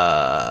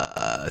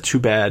too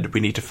bad. We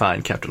need to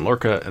find Captain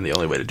Lorca, and the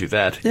only way to do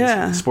that is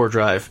the spore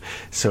drive.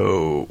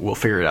 So we'll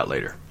figure it out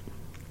later.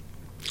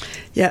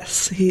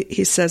 Yes,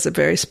 he says a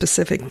very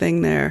specific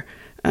thing there,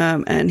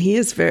 and he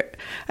is very.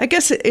 I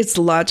guess it's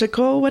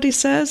logical what he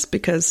says,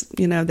 because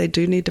they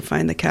do need to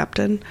find the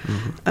captain.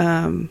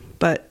 Mm-hmm.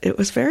 But it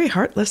was very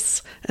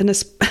heartless, and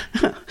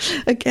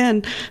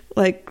again,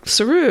 like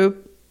Saru,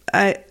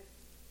 I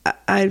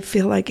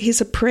feel like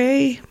he's a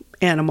prey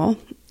animal.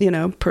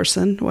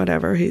 Person,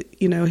 whatever.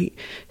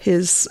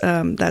 His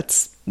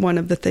that's one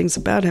of the things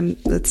about him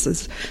that's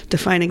his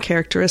defining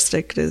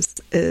characteristic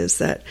is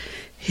that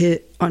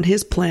on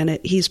his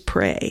planet he's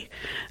prey,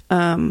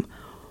 and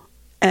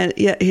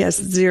yet he has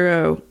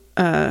zero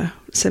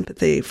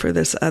sympathy for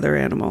this other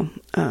animal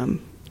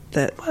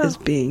that is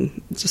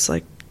being just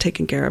like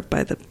taken care of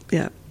by the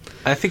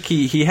I think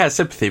he has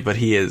sympathy, but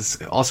he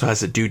also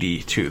has a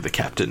duty to the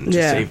captain to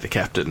save the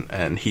captain,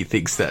 and he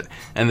thinks that.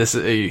 And this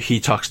he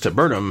talks to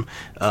Burnham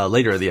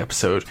later in the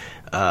episode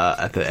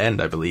at the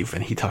end, I believe,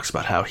 and he talks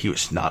about how he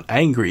was not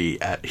angry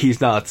he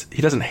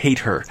doesn't hate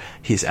her.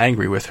 He's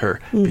angry with her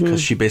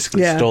because she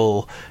basically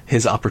stole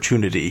his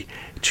opportunity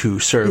to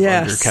serve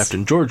under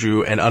Captain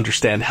Georgiou and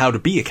understand how to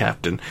be a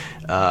captain.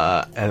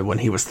 And when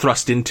he was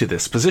thrust into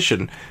this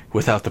position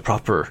without the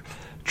proper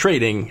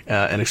training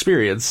and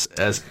experience,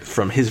 as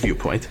from his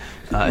viewpoint,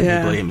 and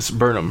he blames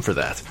Burnham for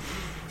that.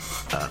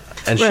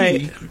 And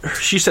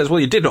she says, "Well,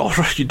 you did all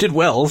right. You did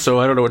well, so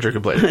I don't know what you're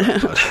complaining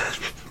about."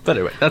 But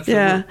anyway,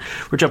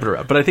 we're jumping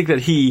around. But I think that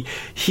he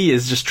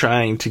is just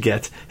trying to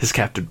get his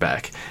captain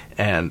back,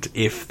 and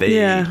if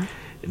they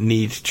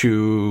need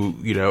to,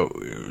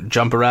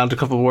 jump around a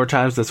couple more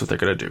times, that's what they're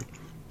going to do.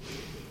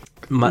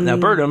 Now,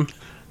 Burnham,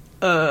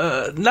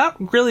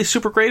 not really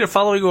super great at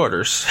following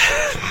orders.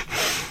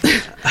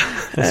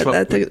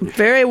 I think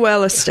very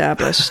well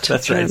established.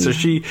 That's right. So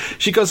she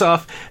goes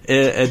off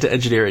into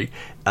engineering,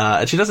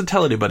 and she doesn't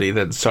tell anybody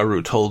that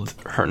Saru told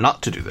her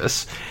not to do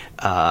this.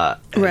 Right.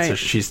 So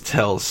she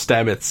tells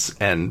Stamets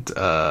and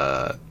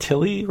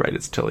Tilly, right?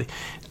 It's Tilly.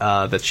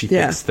 That she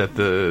thinks that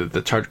the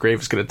tardigrade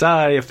is going to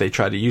die if they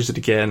try to use it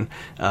again,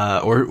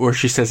 or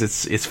she says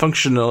its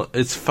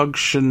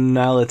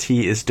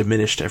functionality is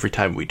diminished every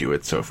time we do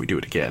it. So if we do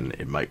it again,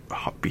 it might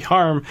be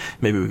harm.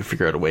 Maybe we can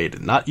figure out a way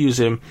to not use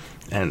him.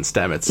 And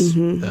Stamets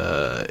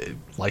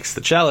likes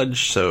the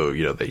challenge, so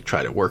they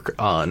try to work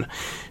on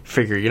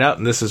figuring it out.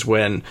 And this is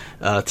when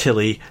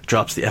Tilly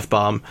drops the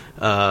F-bomb,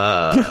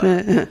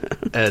 and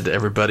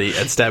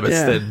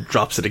Stamets then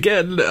drops it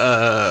again.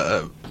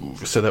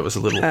 So that was a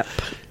little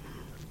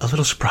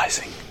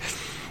surprising.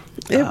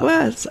 It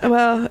was.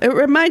 Well, it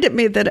reminded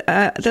me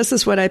that this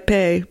is what I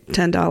pay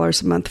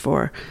 $10 a month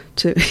for,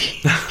 to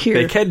hear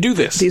they can do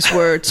this. These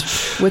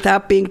words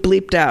without being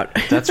bleeped out.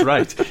 That's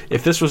right.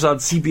 If this was on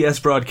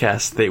CBS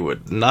broadcast, they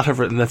would not have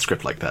written that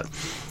script like that.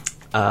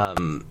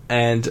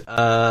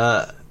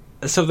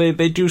 So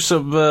they do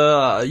some,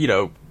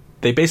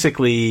 they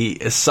basically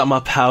sum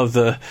up how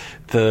the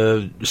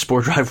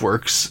spore drive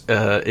works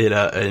in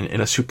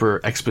a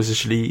super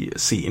exposition-y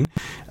scene,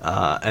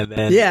 and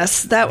then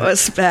that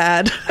was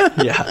bad.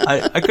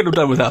 I could have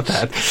done without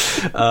that.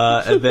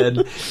 And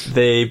then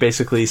they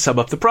basically sum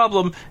up the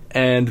problem,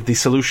 and the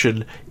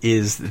solution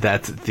is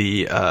that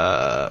the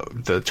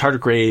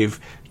tardigrade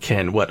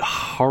can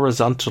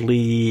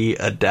horizontally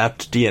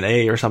adapt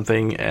DNA or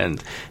something, and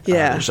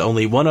there's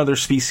only one other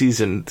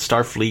species in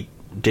Starfleet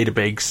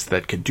database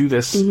that could do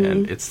this,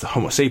 and it's the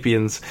Homo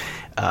sapiens.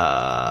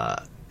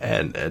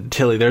 And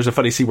Tilly, there's a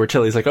funny scene where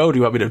Tilly's like, "Oh, do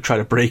you want me to try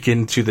to break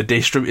into the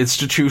Daystrom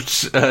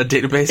Institute's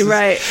databases?"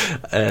 Right.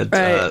 And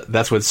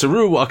that's when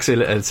Saru walks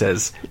in and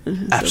says,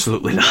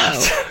 "Absolutely not."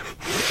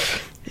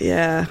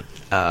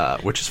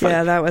 Which is funny.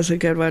 Yeah, that was a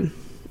good one.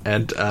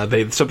 And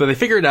they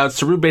figure it out.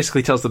 Saru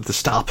basically tells them to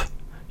stop.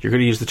 You're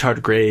going to use the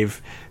tardigrade.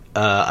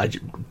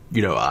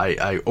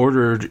 I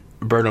ordered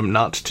Burnham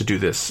not to do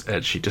this,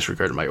 and she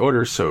disregarded my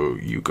order, so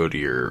you go to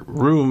your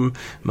room,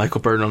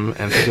 Michael Burnham,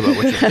 and think about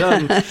what you've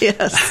done.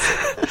 Yes.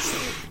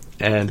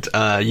 And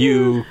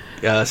you,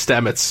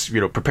 Stamets,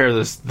 prepare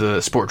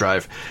the spore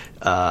drive,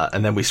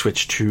 and then we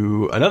switch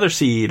to another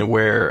scene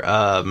where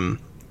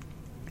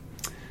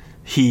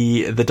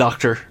the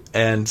Doctor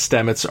and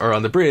Stamets are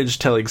on the bridge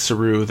telling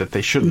Saru that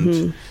they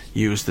shouldn't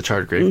use the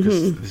tardigrade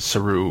because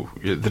Saru,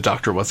 the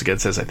Doctor, once again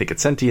says, "I think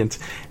it's sentient,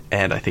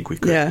 and I think we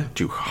could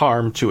do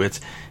harm to it."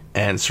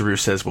 And Saru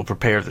says, "We'll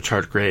prepare the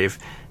tardigrade,"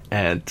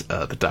 and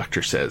the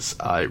Doctor says,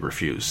 "I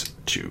refuse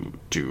to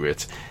do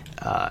it."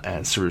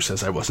 And Saru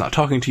says, "I was not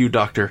talking to you,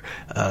 Doctor.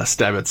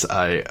 Stamets,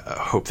 I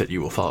hope that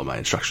you will follow my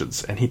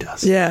instructions," and he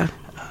does. Yeah.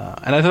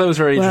 And I thought it was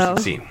a very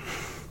interesting scene.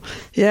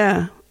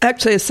 Yeah.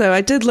 Actually, so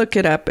I did look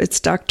it up. It's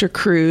Dr.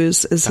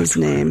 Cruz is his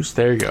name.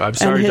 There you go. I'm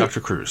sorry,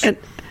 Dr. Cruz. And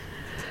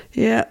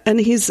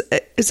he's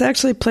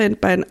actually played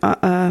by an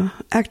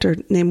actor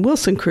named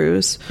Wilson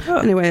Cruz. Oh.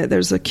 Anyway,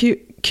 there's a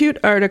cute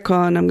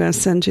article, and I'm going to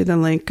send you the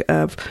link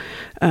of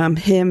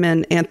him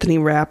and Anthony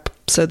Rapp.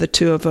 So the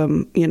two of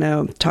them,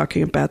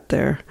 talking about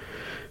their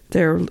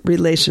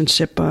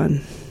relationship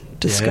on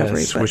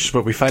Discovery, which is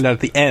what we find out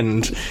at the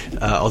end.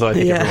 Although I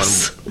think everyone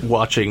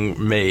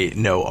watching may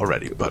know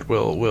already, but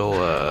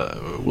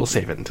we'll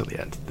save it until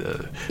the end.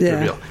 The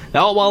reveal.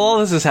 Now, while all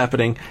this is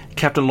happening,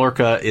 Captain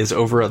Lorca is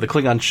over on the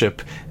Klingon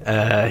ship.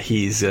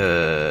 He's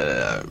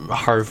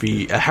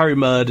Harry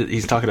Mudd.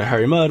 He's talking to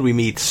Harry Mudd. We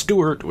meet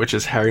Stuart, which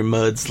is Harry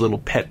Mudd's little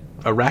pet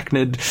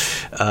arachnid.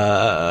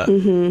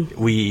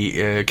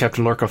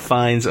 Captain Lorca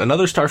finds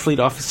another Starfleet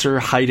officer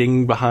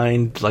hiding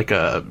behind like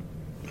a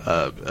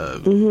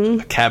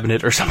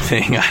cabinet or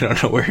something. I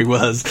don't know where he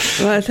was.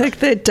 Well, I think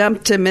they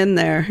dumped him in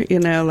there,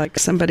 like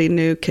somebody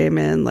new came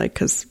in, like,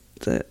 because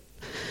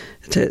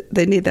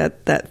they need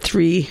that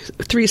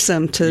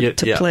threesome to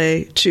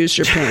play Choose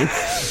Your Pain.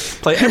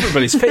 Play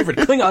everybody's favorite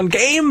Klingon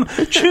game,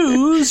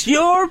 Choose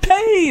Your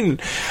Pain.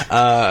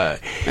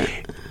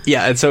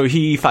 And so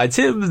he finds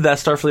him. That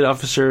Starfleet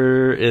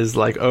officer is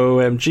like,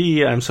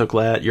 "OMG, I'm so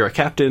glad you're a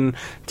captain.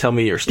 Tell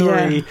me your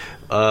story." Yeah.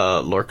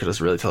 Lorca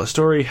doesn't really tell a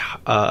story.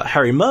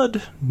 Harry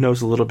Mudd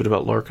knows a little bit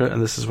about Lorca,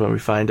 and this is when we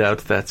find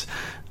out that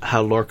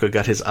how Lorca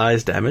got his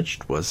eyes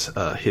damaged was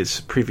his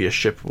previous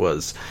ship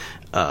was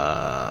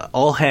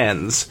all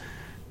hands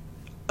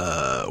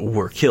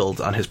were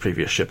killed on his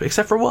previous ship,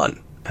 except for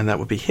one. And that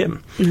would be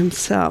him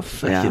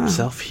himself.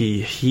 Himself.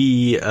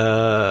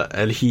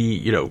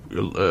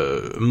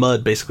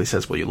 Mudd basically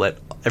says, "Well, you let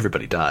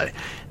everybody die,"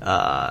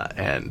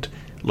 and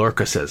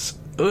Lorca says,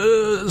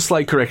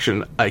 "Slight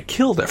correction. I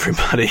killed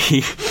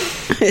everybody."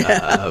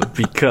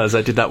 because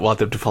I did not want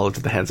them to fall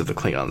into the hands of the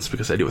Klingons,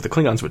 because I knew what the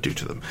Klingons would do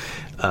to them.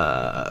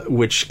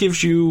 Which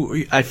gives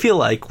you, I feel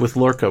like with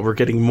Lorca, we're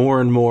getting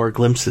more and more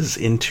glimpses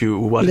into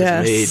what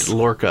has made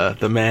Lorca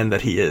the man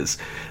that he is.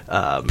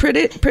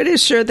 Pretty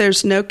sure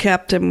there's no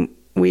captain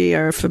we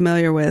are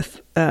familiar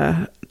with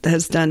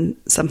has done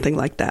something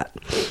like that.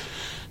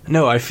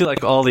 No, I feel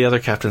like all the other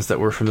captains that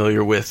we're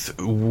familiar with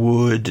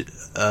would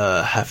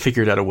have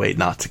figured out a way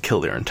not to kill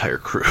their entire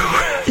crew.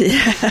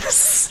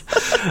 Yes.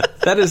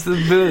 That is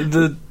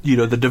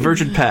the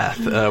divergent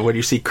path. When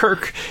you see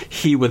Kirk,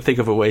 he would think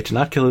of a way to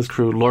not kill his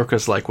crew.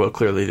 Lorca's like, well,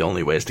 clearly the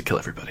only way is to kill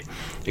everybody,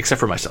 except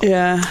for myself.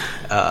 Yeah.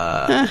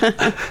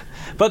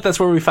 But that's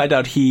where we find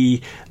out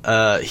he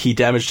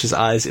damaged his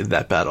eyes in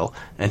that battle,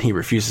 and he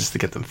refuses to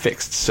get them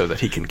fixed so that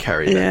he can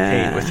carry that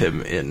pain with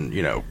him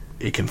in,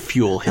 it can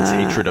fuel his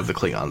hatred of the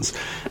Klingons,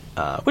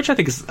 which I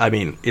think is,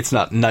 it's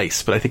not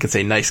nice, but I think it's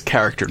a nice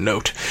character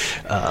note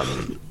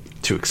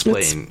to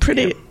explain. It's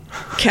pretty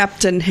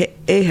Captain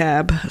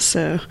Ahab,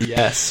 so.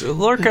 Yes.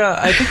 Lorca,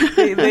 I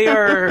think they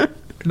are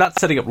not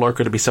setting up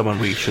Lorca to be someone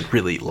we should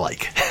really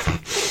like.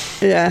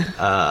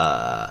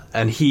 Yeah.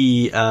 And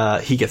he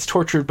gets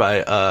tortured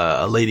by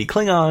a lady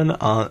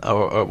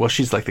Klingon, well,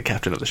 she's like the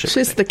captain of the ship.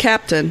 She's the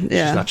captain,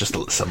 yeah. She's not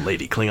just some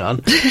lady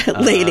Klingon.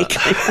 Lady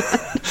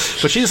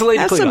Klingon. But she's a lady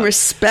Klingon. Have some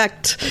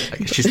respect.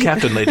 She's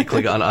Captain Lady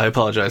Klingon. I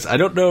apologize. I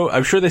don't know.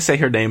 I'm sure they say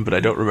her name, but I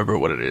don't remember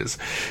what it is.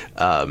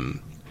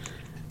 And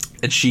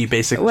she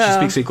basically she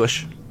speaks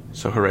English,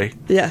 so hooray.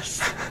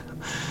 Yes.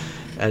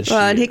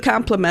 And he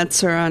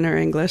compliments her on her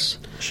English.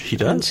 He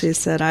does. And she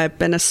said, I've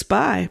been a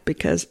spy,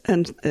 because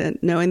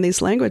knowing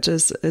these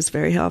languages is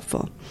very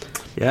helpful.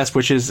 Yes,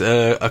 which is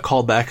a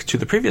callback to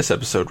the previous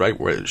episode, right?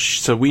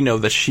 So we know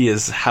that she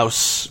is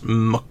House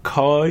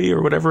McCoy,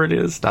 or whatever it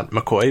is. Not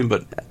McCoy,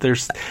 but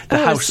there's the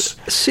house.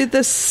 Is she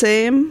the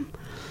same?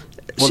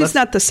 Well, she's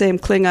not the same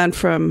Klingon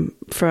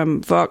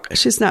from Vox.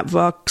 She's not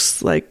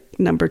Vox, like,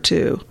 number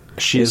 2.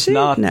 She is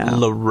not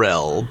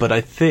L'Rell, but I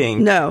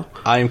think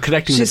I am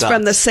connecting the dots. She's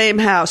from the same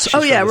house. She's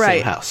right.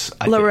 Same house,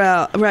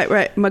 L'Rell,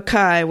 right.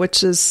 Mackay,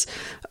 which is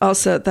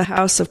also the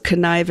house of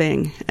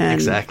conniving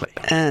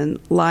and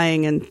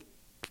lying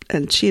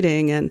and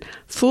cheating and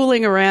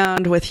fooling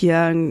around with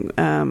young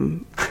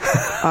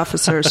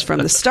officers from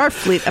the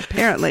Starfleet,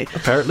 apparently.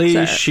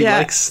 Apparently, she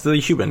likes the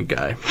human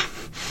guy.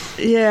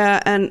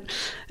 Yeah, and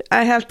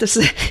I have to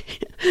say,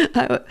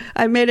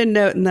 I made a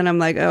note, and then I'm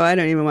like, I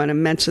don't even want to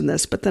mention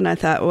this. But then I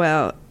thought,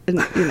 well,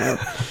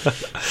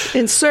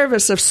 in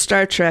service of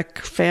Star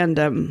Trek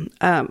fandom,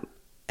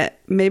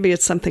 maybe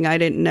it's something I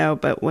didn't know,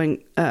 but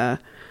when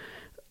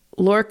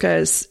Lorca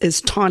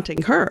is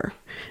taunting her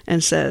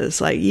and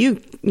says, like,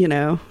 you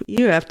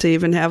have to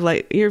even have,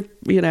 like, you're,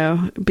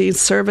 being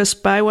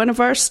serviced by one of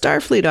our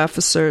Starfleet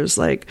officers,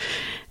 like.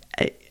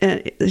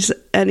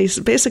 And he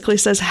basically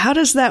says, how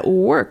does that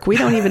work? We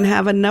don't even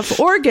have enough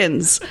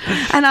organs.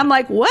 And I'm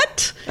like,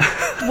 what?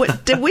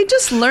 Did we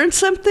just learn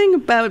something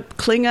about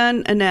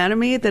Klingon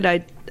anatomy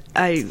that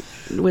I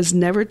was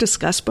never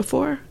discussed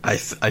before? I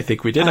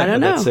think we did. I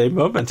don't know. That same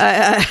moment.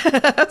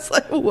 I was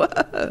like,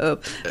 whoa.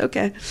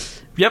 Okay.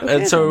 Yep, okay,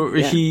 and so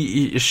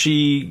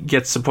she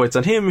gets some points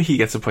on him, he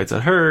gets some points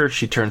on her,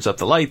 she turns up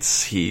the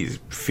lights, he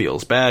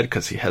feels bad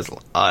because he has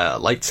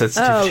light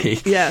sensitivity.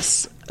 Oh,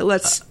 yes.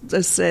 Let's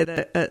say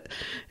that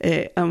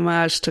a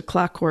homage to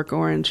Clockwork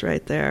Orange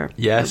right there.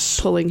 Yes.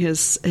 Pulling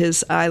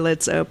his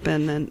eyelids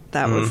open, and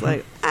that was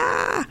like,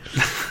 ah!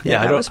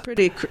 Yeah, that was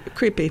pretty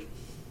creepy.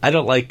 I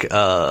don't like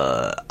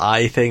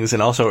eye things,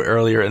 and also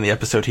earlier in the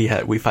episode,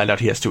 we find out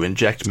he has to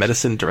inject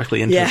medicine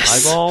directly into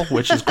his eyeball,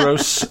 which is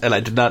gross, and I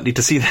did not need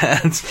to see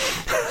that.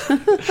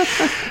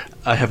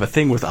 I have a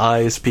thing with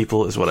eyes,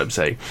 people, is what I'm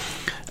saying.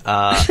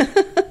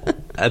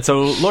 And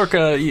so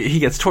Lorca, he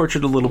gets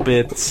tortured a little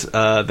bit.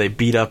 They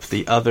beat up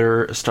the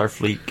other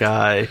Starfleet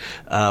guy.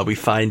 We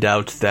find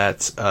out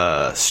that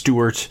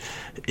Stewart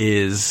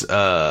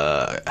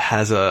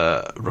has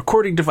a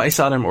recording device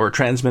on him, or a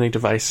transmitting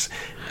device.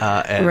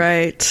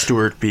 And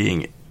Stewart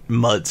being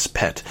Mudd's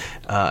pet.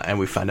 And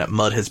we find out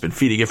Mudd has been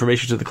feeding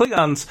information to the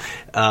Klingons.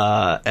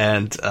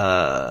 And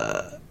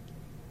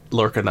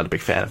Lorca, not a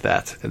big fan of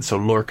that. And so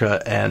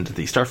Lorca and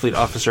the Starfleet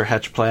officer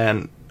hatch a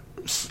plan,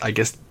 I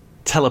guess,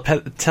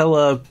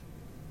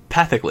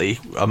 telepathically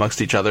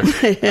amongst each other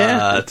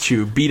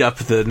to beat up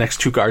the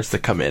next 2 guards that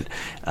come in.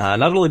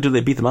 Not only do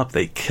they beat them up,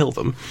 they kill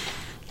them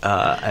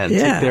and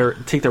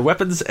take their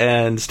weapons,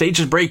 and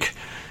stage a break.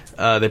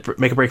 They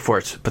make a break for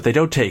it, but they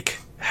don't take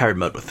Harry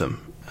Mudd with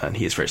them, and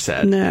he is very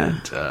sad. No.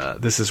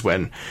 And this is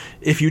when,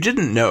 if you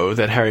didn't know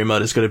that Harry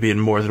Mudd is going to be in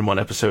more than one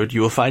episode,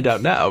 you will find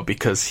out now,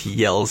 because he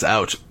yells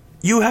out,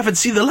 "You haven't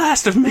seen the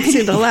last of me!"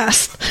 See the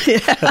last.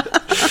 Yeah.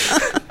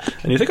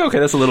 And you think, okay,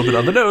 that's a little bit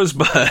on the nose,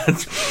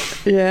 but...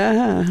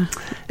 Yeah.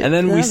 And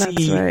then we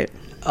see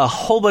a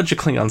whole bunch of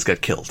Klingons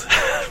get killed.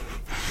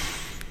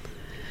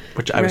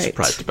 Which I was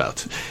surprised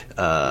about.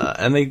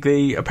 And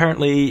they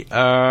apparently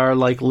are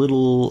like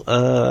little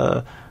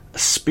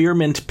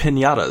spearmint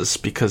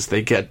piñatas, because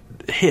they get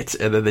hit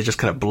and then they just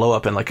kind of blow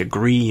up in like a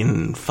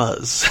green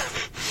fuzz.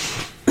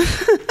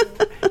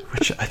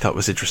 which I thought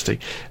was interesting.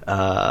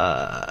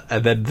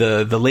 And then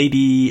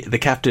the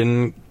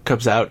captain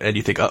comes out, and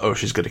you think, uh-oh,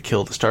 she's going to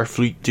kill the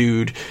Starfleet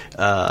dude.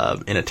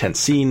 In a tense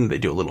scene, they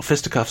do a little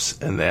fisticuffs,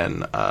 and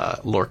then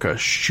Lorca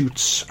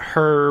shoots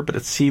her, but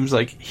it seems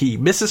like he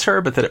misses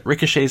her, but then it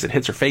ricochets and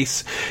hits her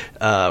face,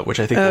 which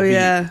I think will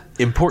be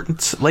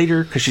important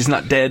later, because she's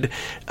not dead,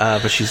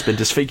 but she's been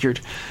disfigured.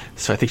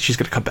 So I think she's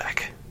going to come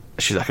back.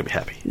 She's not going to be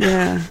happy.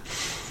 Yeah.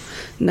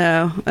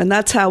 No, and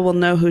that's how we'll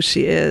know who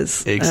she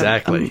is.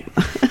 Exactly.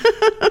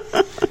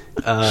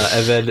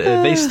 And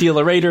then they steal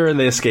a raider and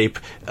they escape,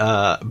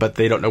 but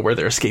they don't know where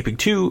they're escaping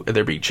to.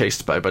 They're being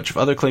chased by a bunch of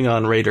other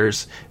Klingon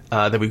raiders.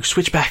 Then we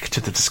switch back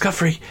to the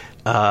Discovery,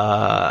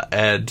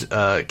 and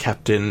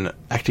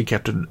acting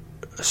Captain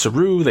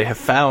Saru, they have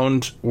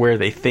found where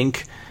they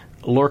think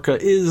Lorca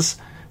is.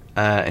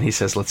 And he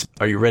says,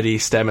 are you ready,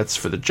 Stamets,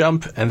 for the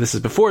jump? And this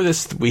is before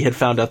this, we had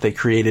found out they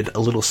created a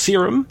little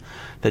serum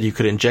that you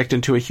could inject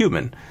into a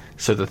human,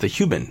 so that the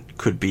human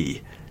could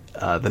be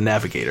the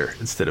navigator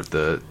instead of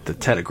the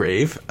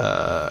tardigrade,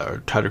 or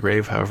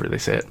tardigrade, however they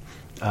say it.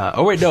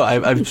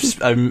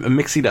 I'm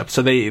mixing up.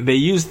 So they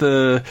use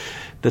the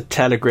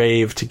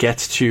tardigrade to get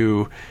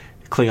to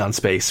Klingon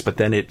space, but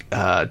then it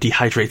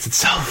dehydrates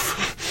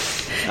itself.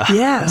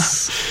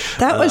 Yes,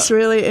 that was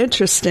really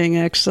interesting,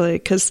 actually,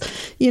 because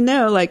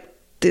like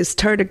these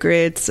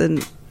tardigrades,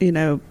 and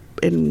in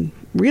the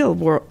real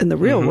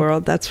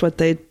world, that's what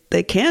they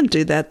can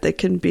do. That they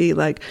can be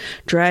like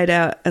dried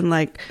out and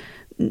like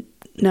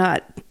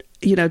not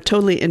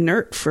totally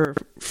inert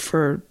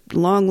for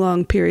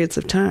long periods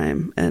of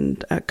time,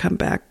 and come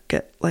back,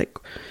 get like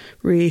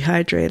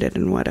rehydrated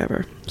and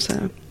whatever.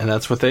 So, and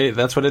that's what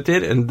it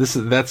did. And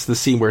that's the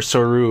scene where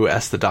Saru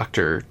asked the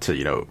doctor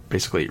to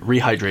basically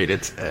rehydrate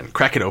it and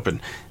crack it open,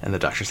 and the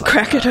doctor's like,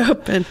 crack it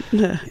open.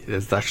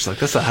 The doctor's like,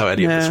 that's not how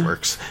any of this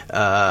works.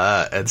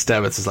 And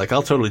Stamets is like,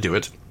 I'll totally do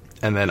it.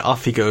 And then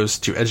off he goes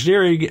to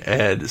engineering,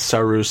 and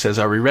Saru says,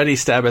 are we ready,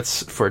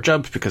 Stamets, for a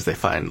jump? Because they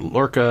find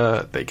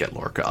Lorca, they get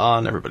Lorca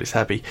on, everybody's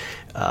happy.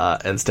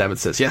 And Stamets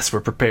says, yes,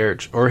 we're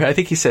prepared. Or I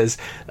think he says,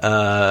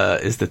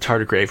 is the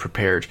tardigrade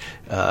prepared?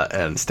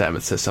 And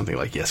Stamets says something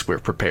like, yes, we're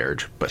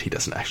prepared, but he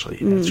doesn't actually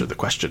answer the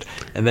question.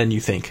 And then you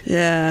think,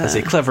 as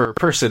a clever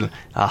person,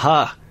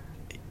 aha,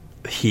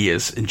 he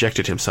has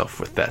injected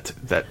himself with that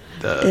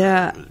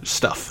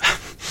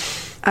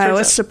stuff. I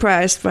was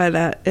surprised by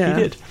that. Yeah.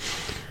 He did.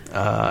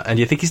 And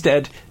you think he's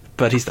dead,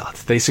 but he's not.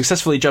 They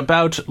successfully jump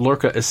out.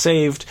 Lorca is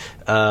saved.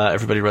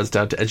 Everybody runs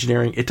down to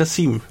engineering. It does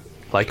seem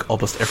like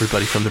almost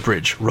everybody from the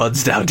bridge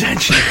runs down to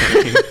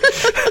engineering.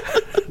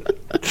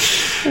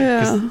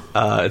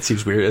 It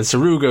seems weird. And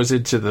Saru goes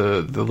into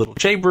the little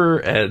chamber,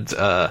 and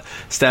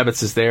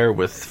Stamets is there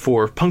with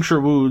 4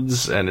 puncture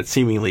wounds, and it's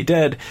seemingly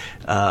dead.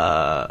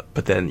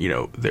 But then,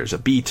 there's a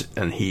beat,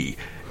 and he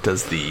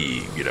does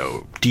the,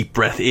 deep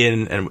breath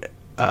in, and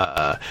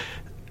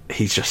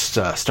he just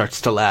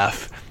starts to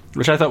laugh,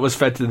 which I thought was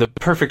the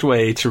perfect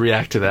way to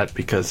react to that,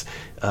 because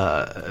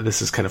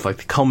this is kind of like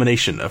the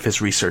culmination of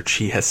his research.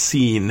 He has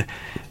seen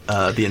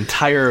the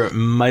entire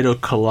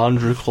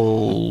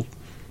mitochondrial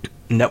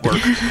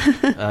network.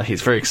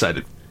 He's very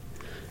excited.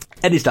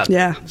 And he's not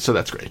dead, so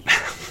that's great.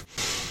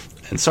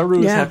 And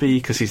Saru is happy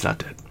because he's not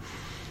dead.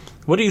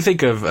 What do you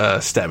think of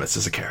Stamets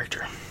as a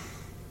character?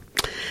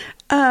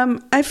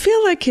 I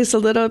feel like he's a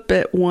little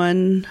bit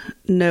one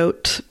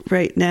note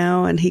right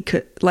now, and he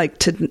could, like,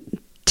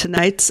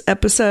 tonight's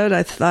episode,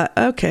 I thought,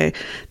 okay,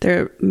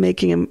 they're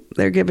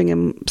giving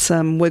him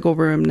some wiggle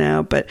room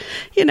now, but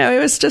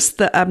it was just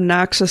the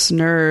obnoxious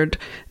nerd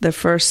the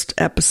first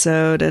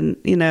episode, and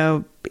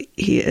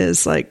he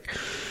is like,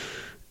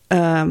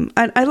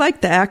 I like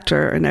the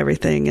actor and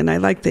everything, and I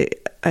like the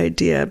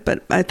idea,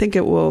 but I think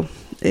it will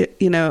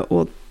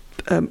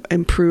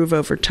improve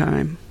over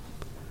time.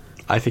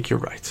 I think you're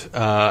right,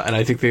 and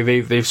I think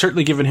they've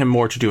certainly given him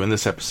more to do in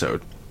this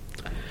episode.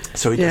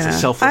 So he does a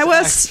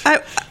selfless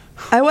act.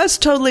 I was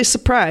totally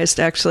surprised,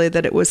 actually,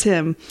 that it was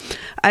him.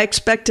 I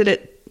expected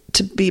it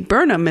to be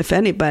Burnham, if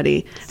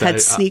anybody,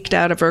 had sneaked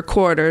out of her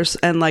quarters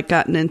and like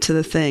gotten into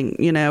the thing,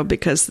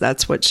 because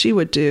that's what she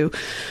would do,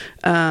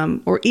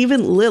 or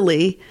even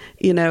Lily,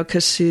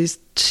 because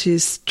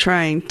she's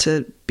trying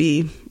to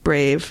be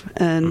brave,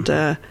 and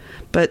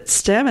but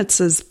Stamets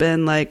has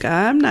been like,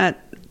 I'm not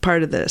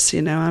part of this,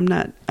 I'm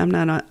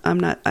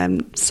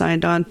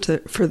signed on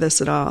for this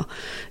at all,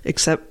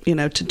 except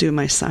to do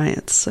my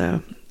science.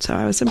 So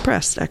I was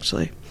impressed,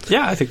 actually.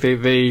 Yeah, I think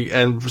they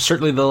and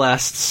certainly the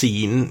last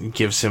scene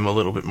gives him a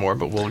little bit more,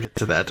 but we'll get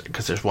to that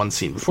because there's one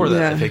scene before that.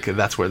 Yeah. I think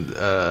that's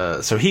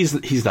where so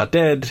he's not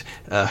dead,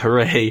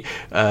 hooray!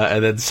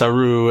 And then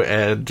Saru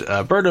and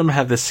Burnham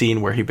have this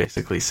scene where he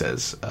basically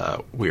says,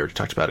 we already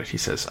talked about it. He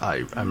says,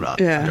 I'm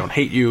not, I don't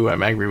hate you.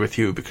 I'm angry with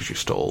you because you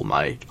stole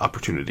my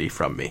opportunity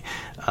from me.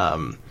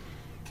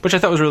 Which I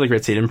thought was a really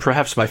great scene, and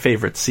perhaps my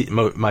favorite scene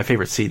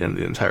in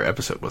the entire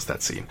episode was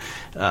that scene.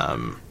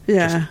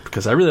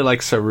 Because I really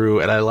like Saru,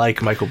 and I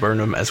like Michael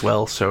Burnham as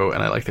well.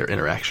 And I like their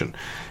interaction.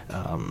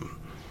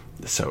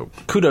 So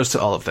kudos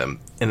to all of them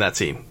in that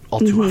scene, all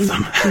two of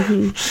them.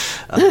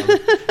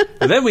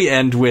 And then we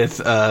end with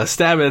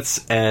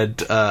Stamets and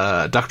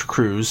Dr.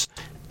 Cruz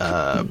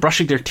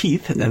brushing their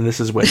teeth, and this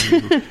is when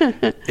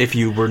you, if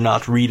you were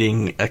not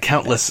reading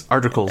countless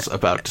articles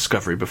about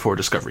Discovery before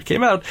Discovery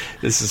came out,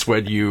 this is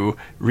when you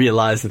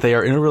realize that they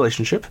are in a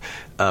relationship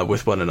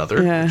with one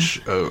another, which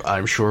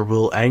I'm sure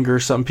will anger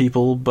some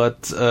people,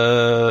 but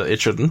it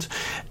shouldn't.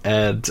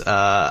 And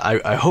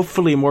I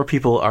hopefully more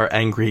people are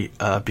angry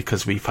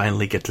because we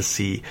finally get to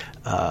see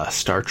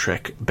Star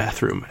Trek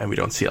bathroom, and we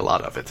don't see a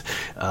lot of it.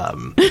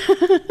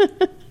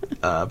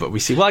 But we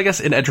see, well, I guess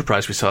in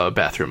Enterprise we saw a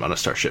bathroom on a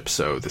starship,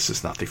 so this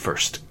is not the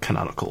first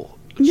canonical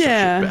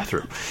starship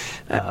bathroom.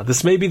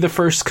 This may be the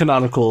first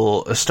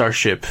canonical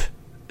starship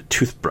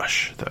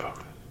toothbrush, though.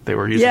 They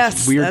were using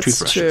some weird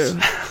toothbrushes.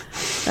 True.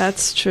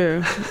 That's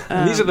true.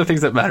 These are the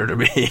things that matter to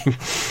me.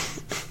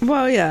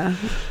 Well, yeah.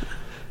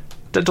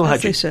 Dental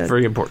hygiene,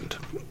 very important.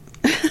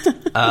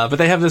 But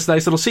they have this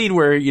nice little scene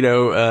where,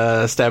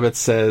 Stamets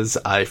says,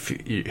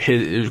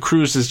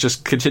 Cruz is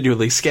just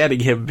continually scanning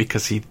him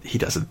because he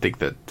doesn't think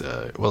that,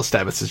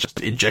 Stamets has just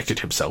injected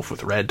himself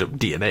with random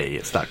DNA.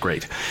 It's not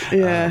great.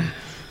 Yeah.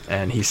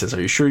 And he says,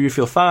 "Are you sure you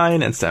feel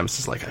fine?" And Stamets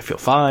is like, "I feel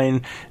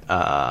fine.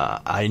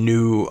 I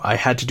knew I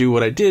had to do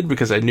what I did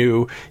because I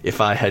knew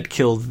if I had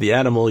killed the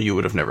animal, you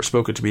would have never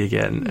spoken to me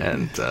again."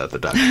 And the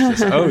doctor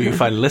says, "Oh, you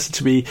finally listened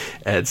to me?"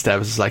 And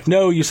Stamets is like,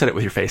 "No, you said it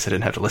with your face. I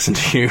didn't have to listen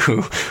to you,"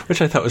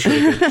 which I thought was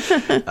really good.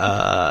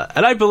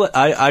 And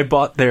I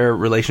bought their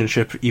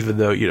relationship, even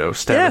though,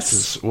 Stamets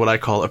is what I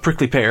call a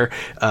prickly pear.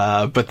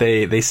 But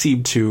they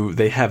seem to,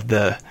 they have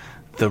the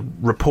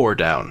rapport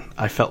down.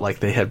 I felt like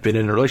they had been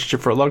in a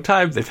relationship for a long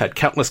time. They've had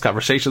countless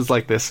conversations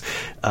like this.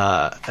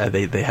 And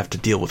they have to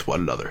deal with one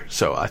another.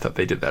 So I thought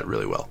they did that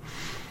really well.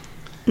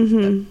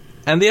 Mm-hmm.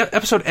 And the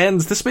episode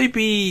ends.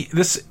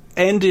 This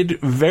ended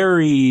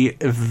very,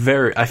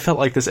 very... I felt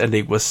like this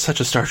ending was such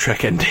a Star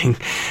Trek ending.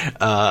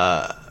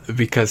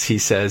 Because he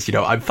says,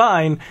 I'm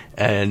fine.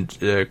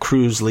 And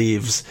Cruz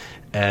leaves.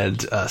 And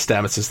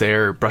Stamets is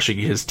there brushing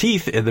his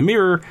teeth in the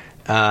mirror.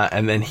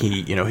 And then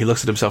he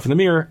looks at himself in the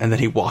mirror, and then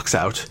he walks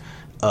out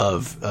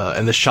of,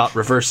 and the shot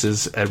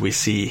reverses, and we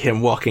see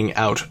him walking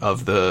out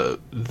of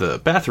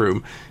the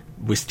bathroom.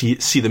 We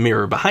see the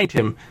mirror behind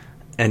him,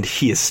 and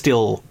he is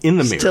still in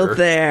the mirror. Still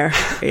there,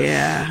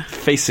 yeah.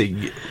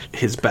 Facing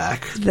his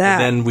back. And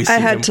then we see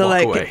him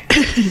walk away.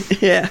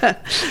 Yeah.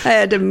 I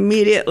had to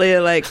immediately,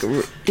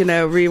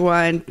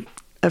 rewind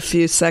a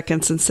few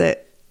seconds and say,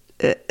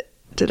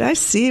 did I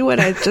see what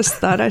I just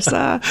thought I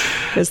saw?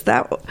 Because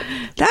that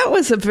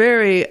was a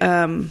very,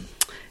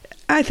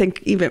 I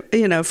think even,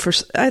 for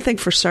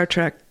Star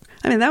Trek,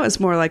 that was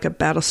more like a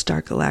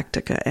Battlestar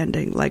Galactica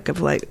ending,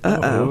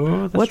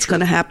 what's going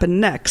to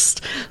happen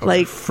next? Or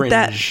like fringe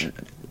that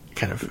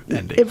kind of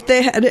ending. If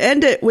they had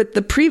ended with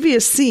the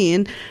previous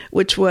scene,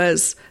 which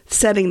was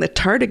setting the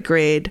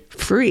tardigrade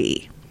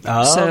free.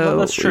 Oh, well,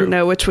 that's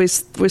true. Which we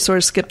sort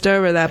of skipped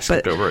over that,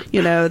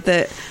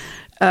 that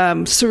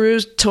Saru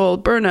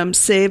told Burnham,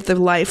 "Save the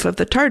life of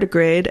the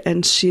tardigrade,"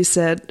 and she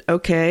said,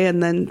 "Okay."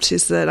 And then she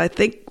said, "I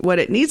think what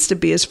it needs to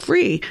be is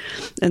free,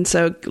 and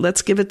so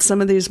let's give it some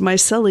of these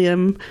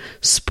mycelium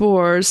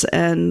spores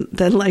and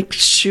then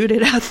shoot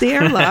it out the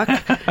airlock."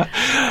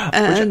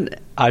 And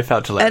I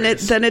found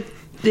hilarious.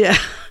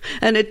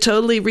 And it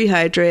totally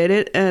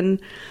rehydrated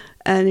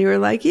and you were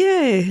like,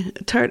 yay.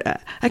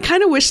 I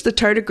kind of wish the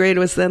tardigrade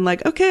was then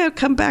like, okay, I'll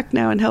come back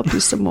now and help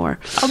you some more.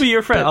 I'll be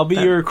your friend. I'll be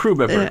your crew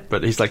member.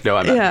 But he's like, no,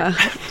 I'm not. Yeah.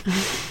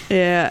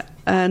 Yeah.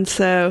 And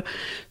so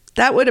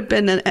that could have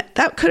been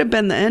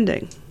the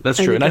ending.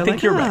 That's true. And I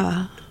think you're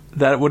right.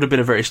 That would have been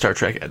a very Star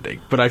Trek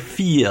ending. But I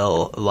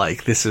feel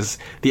like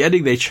the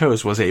ending they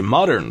chose was a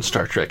modern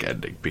Star Trek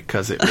ending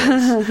because it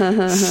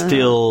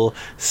was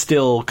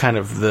still kind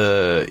of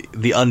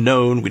the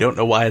unknown. We don't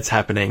know why it's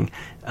happening.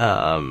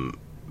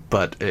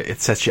 But it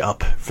sets you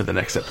up for the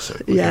next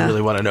episode. You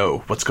really want to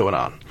know what's going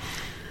on.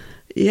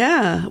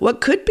 Yeah.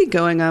 What could be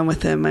going on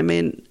with him?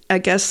 I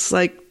guess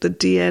the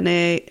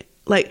DNA,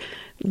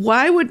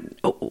 why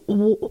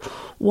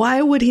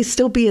would he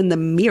still be in the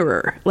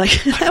mirror?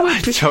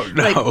 I don't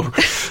know.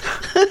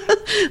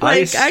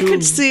 I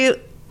could see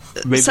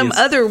some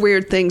other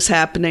weird things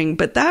happening,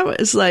 but that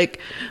was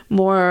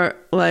more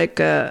like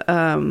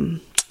a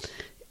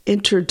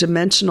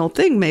interdimensional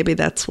thing. Maybe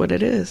that's what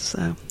it is.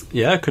 So.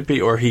 Yeah, it could be.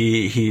 Or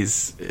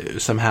he's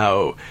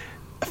somehow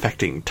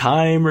affecting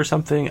time or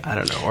something. I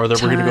don't know. Or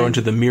that we're going to go into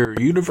the mirror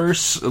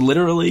universe,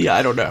 literally.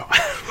 I don't know.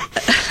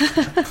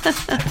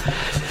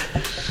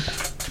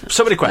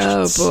 So many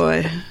questions. Oh,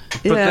 boy.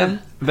 But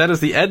that is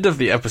the end of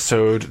the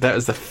episode. That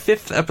is the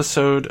 5th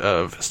episode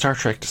of Star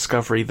Trek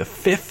Discovery, the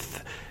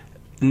 5th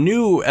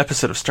new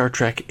episode of Star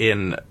Trek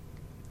in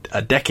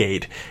a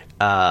decade.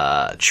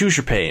 Choose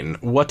your pain.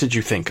 What did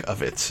you think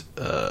of it,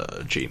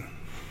 Jean?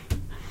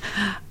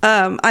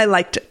 I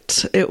liked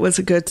it. It was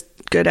a good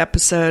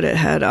episode. It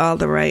had all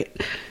the right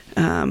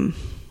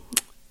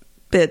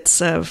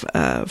bits of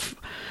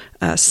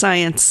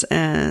science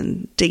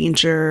and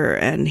danger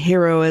and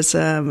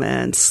heroism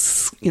and,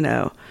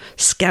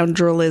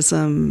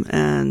 scoundrelism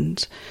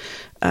and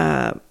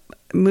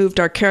moved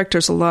our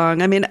characters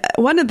along. I mean,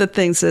 one of the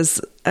things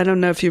is, I don't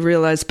know if you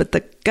realize, but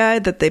the guy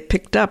that they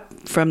picked up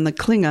from the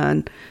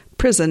Klingon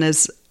prison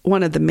is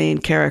one of the main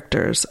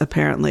characters,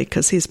 apparently,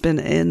 because he's been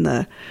in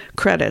the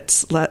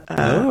credits. What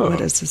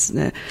is his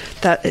name?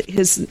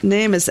 His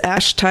name is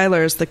Ash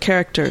Tyler, is the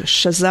character,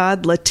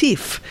 Shazad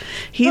Latif.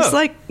 He's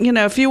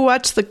if you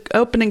watch the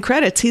opening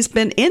credits, he's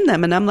been in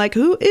them. And I'm like,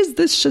 who is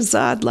this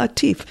Shazad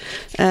Latif?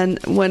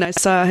 And when I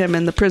saw him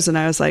in the prison,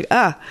 I was like,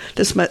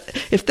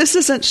 if this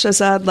isn't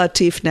Shazad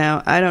Latif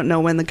now, I don't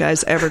know when the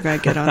guy's ever going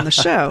to get on the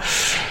show.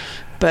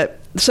 But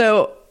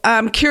so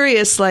I'm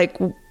curious,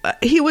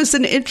 he was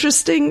an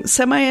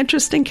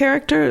semi-interesting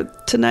character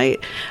tonight.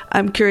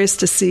 I'm curious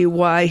to see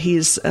why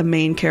he's a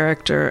main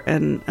character,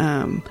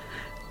 and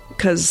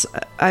because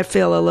I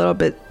feel a little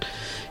bit,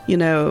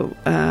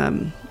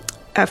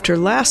 after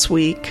last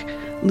week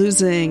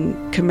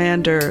losing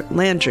Commander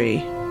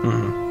Landry,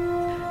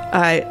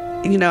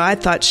 I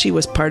thought she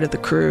was part of the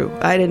crew.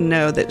 I didn't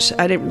know that.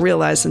 I didn't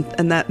realize,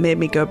 and that made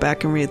me go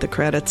back and read the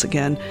credits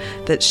again,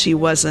 that she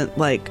wasn't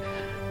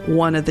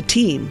one of the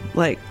team.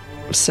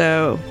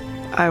 So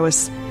I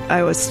was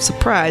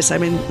surprised. I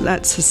mean,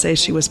 that's to say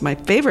she was my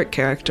favorite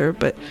character,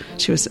 but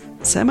she was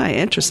a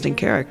semi-interesting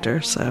character.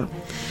 So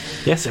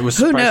yes, it was.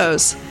 Who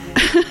knows?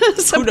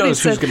 Who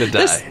knows who's going to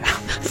die?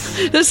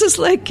 This is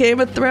like Game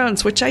of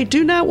Thrones, which I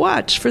do not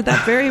watch for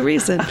that very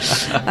reason.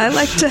 I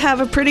like to have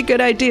a pretty good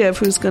idea of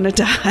who's going to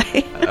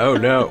die. Oh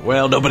no!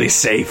 Well, nobody's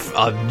safe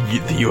on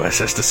the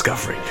USS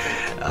Discovery,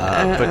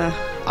 but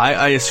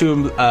I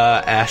assume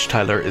Ash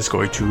Tyler is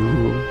going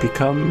to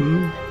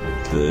become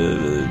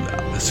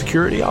the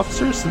security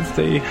officer since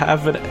they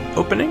have an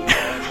opening.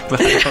 But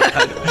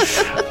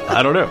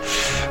I don't know.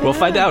 We'll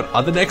find out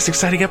on the next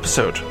exciting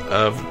episode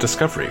of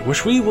Discovery,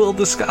 which we will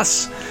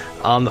discuss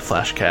on the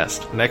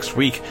Flashcast next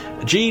week.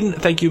 Jean,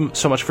 thank you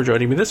so much for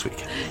joining me this week.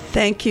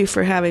 Thank you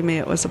for having me.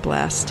 It was a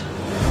blast.